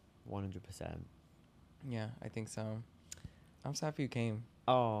 100%. Yeah, I think so. I'm so happy you came.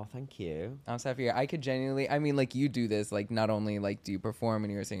 Oh, thank you. I'm so happy. I could genuinely, I mean, like, you do this, like, not only, like, do you perform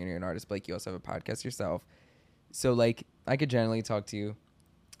and you're a singer and you're an artist, but, like, you also have a podcast yourself. So, like, I could genuinely talk to you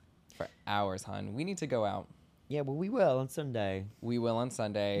for hours, hon. We need to go out. Yeah, well, we will on Sunday. We will on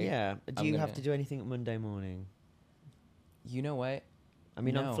Sunday. Yeah. Do you have to do anything on Monday morning? You know what? I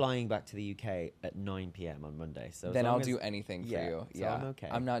mean, No. I'm flying back to the UK at 9 p.m. on Monday. So then I'll do anything for you. So Yeah. I'm okay.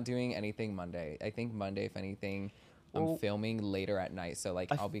 I'm not doing anything Monday. I think Monday, if anything, I'm filming later at night. So, like,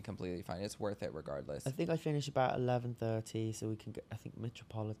 I'll be completely fine. It's worth it regardless. I think I finish about 11:30, so we can get, I think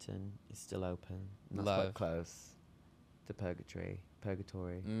Metropolitan is still open. And that's quite close to Purgatory.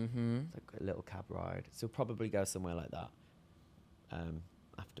 It's like a little cab ride. So we'll probably go somewhere like that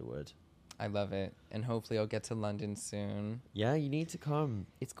afterward. I love it. And hopefully I'll get to London soon. Yeah, you need to come.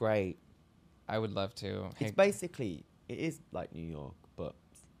 It's great. I would love to. It's basically, it is like New York, but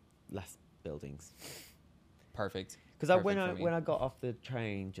less buildings. Perfect. Because when I got off the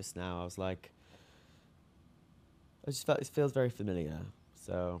train just now, I was like, I just felt it feels very familiar.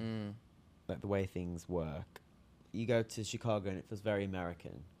 So, like the way things work. You go to Chicago and it feels very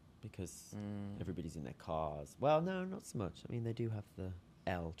American because everybody's in their cars. Well, no, not so much. I mean, they do have the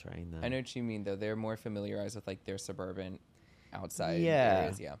L train there. I know what you mean, though. They're more familiarized with, like, their suburban outside Yeah.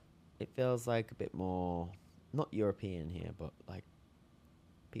 areas. Yeah. It feels like a bit more, not European here, but like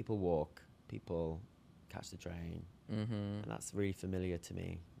people walk, people catch the train. And that's really familiar to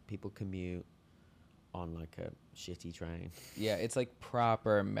me. People commute on like a shitty train. Yeah, it's like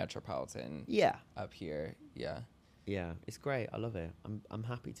proper metropolitan. Yeah. Up here. Yeah. Yeah, it's great. I love it. I'm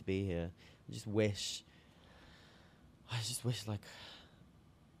happy to be here. I just wish like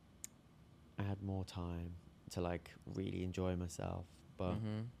I had more time to like really enjoy myself, but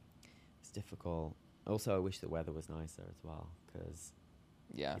it's difficult. Also, I wish the weather was nicer as well, because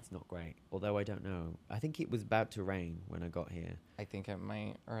it's not great. Although I don't know. I think it was about to rain when I got here. I think it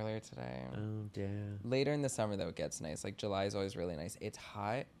might earlier today. Oh dear. Later in the summer, though, it gets nice. Like, July is always really nice. It's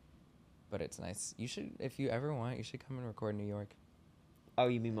hot, but it's nice. You should, if you ever want, you should come and record in New York. Oh,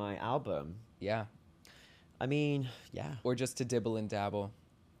 you mean my album? Yeah. I mean, yeah. Or just to dibble and dabble.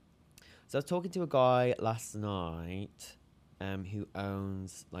 So I was talking to a guy last night, who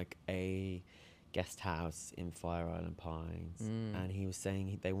owns like a guest house in Fire Island Pines, and he was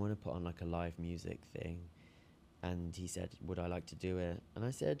saying they want to put on like a live music thing, and he said, "Would I like to do it?" And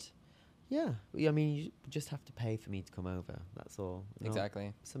I said, "Yeah. I mean, you just have to pay for me to come over. That's all."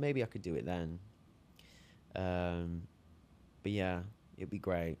 Exactly. So maybe I could do it then. But yeah, it'd be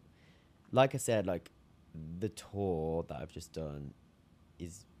great. Like I said, like the tour that I've just done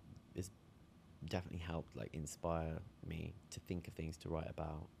is definitely helped like inspire me to think of things to write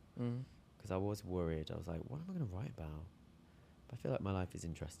about. Because I was worried. I was like, what am I going to write about? But I feel like my life is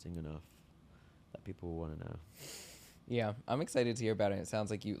interesting enough that people will want to know. Yeah, I'm excited to hear about it. It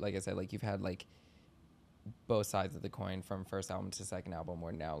sounds like you, like I said, like you've had like both sides of the coin from first album to second album,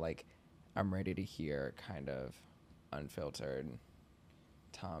 where now like I'm ready to hear kind of unfiltered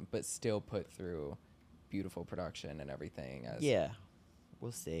Tom, but still put through beautiful production and everything. As Yeah,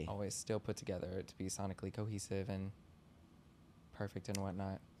 we'll see. always, still put together to be sonically cohesive and perfect and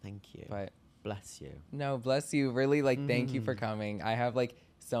whatnot. Thank you. But bless you. no, bless you. Really, like, thank you for coming. I have like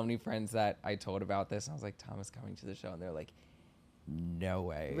so many friends that I told about this. And I was like, Tom is coming to the show, and they're like, no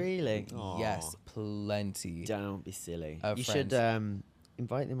way. Really? Yes, Aw. plenty. Don't be silly. Of You friends. should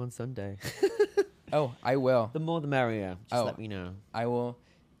invite them on Sunday. Oh, I will. The more the merrier. Just Oh. let me know. I will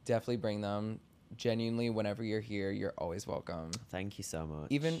definitely bring them. Genuinely, whenever you're here, you're always welcome. Thank you so much.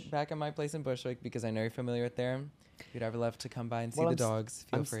 Even back at my place in Bushwick, because I know you're familiar with there. If you'd ever love to come by and see Well, the I'm s- dogs,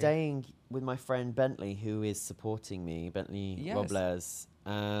 feel I'm free. staying with my friend Bentley, who is supporting me, Bentley Yes. Robles.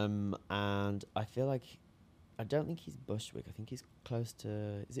 And I feel like, I don't think he's Bushwick. I think he's close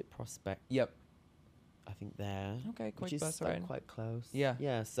to, is it Prospect? Yep. I think there. Okay, which quick is bus like ride. quite close. Yeah.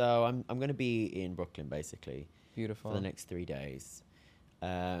 Yeah. So I'm going to be in Brooklyn basically Beautiful. for the next 3 days.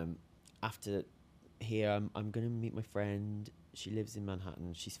 After here, I'm going to meet my friend. She lives in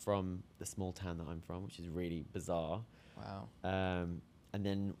Manhattan. She's from the small town that I'm from, which is really bizarre. Wow. And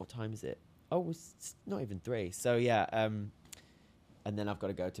then what time is it? Oh, it's not even 3. So yeah. And then I've got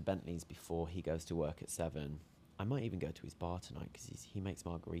to go to Bentley's before he goes to work at 7. I might even go to his bar tonight because he makes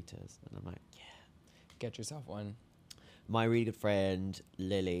margaritas, and I'm like, yeah. Get yourself one. My really good friend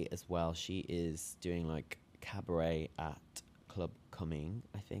Lily as well. She is doing like cabaret at Club Cumming,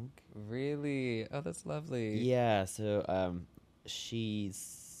 I think. Really? Oh, that's lovely. Yeah. So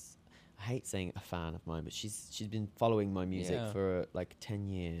she's, I hate saying a fan of mine, but she's been following my music Yeah. for like 10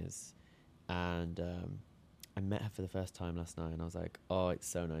 years, and I met her for the first time last night, and I was like, oh, it's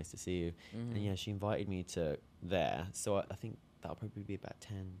so nice to see you. Mhm. And yeah, she invited me to there, so I think that'll probably be about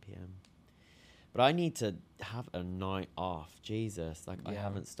 10 p.m. But I need to have a night off. Jesus, like I Yeah.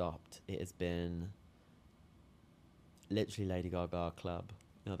 haven't stopped. It has been literally Lady Gaga club,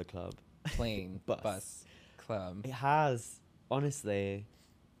 another club. Plane, Bus. bus, club. It has, honestly,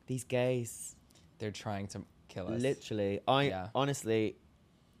 these gays, They're trying to kill us. literally. Yeah. Honestly,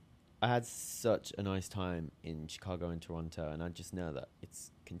 I had such a nice time in Chicago and Toronto, and I just know that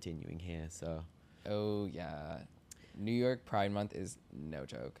it's continuing here. So Oh, yeah. New York Pride Month is no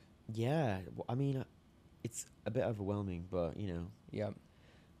joke. yeah, I mean, it's a bit overwhelming, but you know. Yep.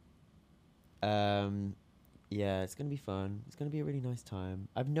 Yeah, it's gonna be fun. It's gonna be a really nice time.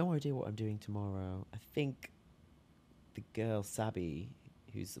 I have no idea what I'm doing tomorrow. I think the girl Sabi,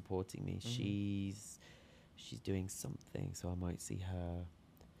 who's supporting me, Mhm. she's doing something, so I might see her.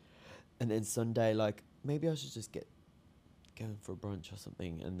 And then Sunday, like maybe I should just get going for a brunch or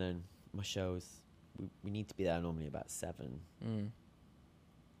something. And then my shows, we need to be there normally about 7. Mm.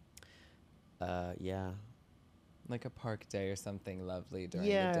 Yeah. Like a park day or something lovely during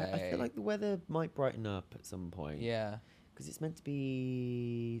Yeah, the day. I feel like the weather might brighten up at some point. Yeah. Because it's meant to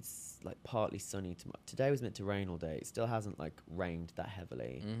be like partly sunny tomorrow. Today was meant to rain all day. It still hasn't like rained that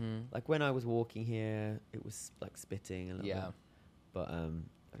heavily. Mm-hmm. Like when I was walking here, it was like spitting a little Yeah. bit. But I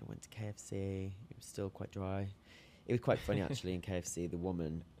went to KFC. It was still quite dry. It was quite funny actually in KFC. The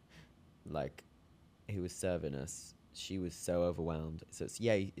woman, like, who was serving us, she was so overwhelmed. So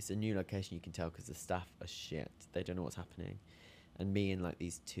it's a new location. You can tell because the staff are shit. They don't know what's happening. And me and like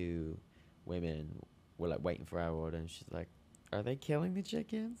these 2 women were like waiting for our order, and she's like, "Are they killing the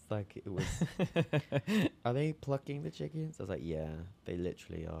chickens?" Like it was. Are they plucking the chickens? I was like, "Yeah, they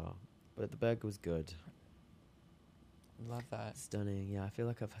literally are." But the burger was good. Love that. Stunning. Yeah, I feel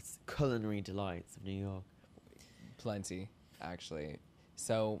like I've had culinary delights of New York. Plenty, actually.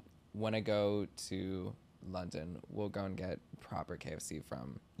 So when I go to London, we'll go and get proper KFC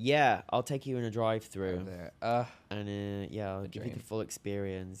from Yeah, I'll take you in a over drive-through, there. and yeah, I'll A give you the dream. full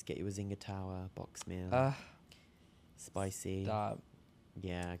experience. Get you a Zinger Tower box meal, spicy. Stop.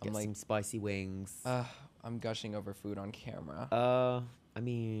 Yeah, get like- some spicy wings. I'm gushing over food on camera. I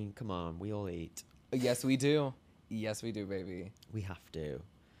mean, come on, we all eat. Yes, we do. Yes, we do, baby. We have to.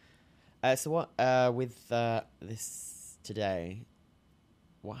 So what with this today?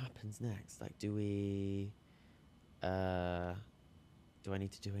 What happens next? Like, do we? Do I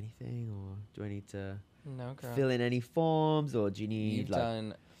need to do anything, or do I need to No, girl. fill in any forms, or do you need You've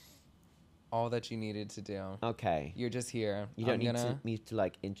done all that you needed to do. Okay. You're just here. You don't need me to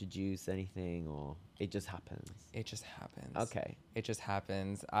like introduce anything, or it just happens. It just happens. Okay. It just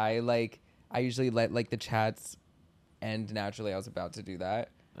happens. I usually let like the chats end naturally. I was about to do that.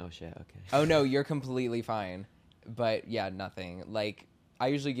 Oh shit. Okay. Oh no, you're completely fine. But yeah, nothing. Like I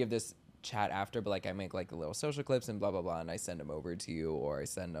usually give this chat after, but like I make like little social clips and blah blah blah, and I send them over to you, or I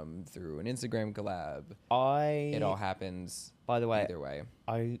send them through an Instagram collab. It all happens. By the way, either way,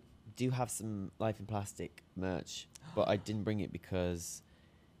 I do have some Life in Plastic merch, but I didn't bring it because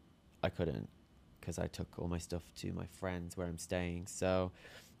I couldn't, because I took all my stuff to my friends where I'm staying. So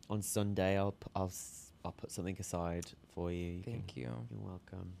on Sunday, I'll put something aside for you. Thank you. You're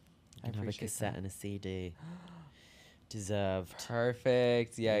welcome. I You can have a appreciate cassette that. and a CD. Deserved.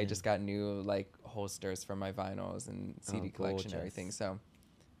 Perfect. Yeah, I Yeah. just got new like holsters for my vinyls and CD collection and everything. Gorgeous. So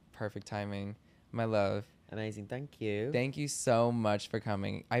perfect timing. My love. Amazing. Thank you. Thank you so much for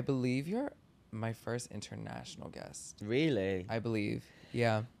coming. I believe you're my first international guest. Really? I believe.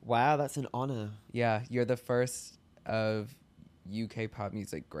 Yeah. Wow, that's an honor. Yeah. You're the first of UK pop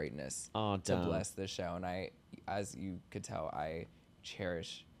music greatness Oh, to damn. bless the show. And I, as you could tell, I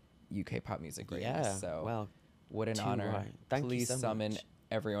cherish UK pop music greatness. Yeah. So Well, what an too honor. right. Thank you Please so summon much.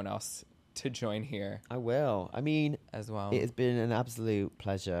 everyone else to join here I will. I mean, as well. it has been an absolute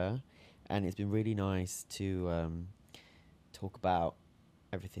pleasure, and it's been really nice to talk about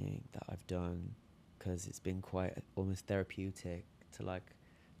everything that I've done, because it's been quite almost therapeutic to like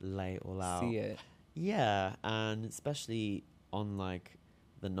lay it all out. See it. Yeah, and especially on like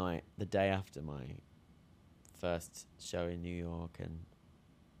the day after my first show in New York, and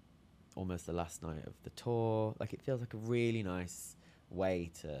almost the last night of the tour. Like, it feels like a really nice way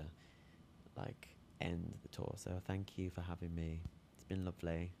to like end the tour. So thank you for having me. It's been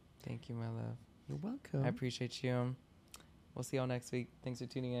lovely. Thank you, my love. You're welcome. I appreciate you. We'll see y'all next week. Thanks for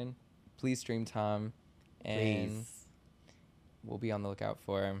tuning in. Please stream Tom. And Please. we'll be on the lookout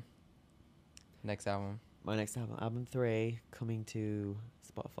for next album. My next album 3, coming to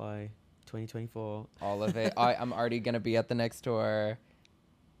Spotify 2024. All of it. I'm already going to be at the next tour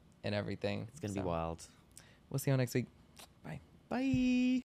and everything. It's going to be wild. We'll see y'all next week. Bye. Bye.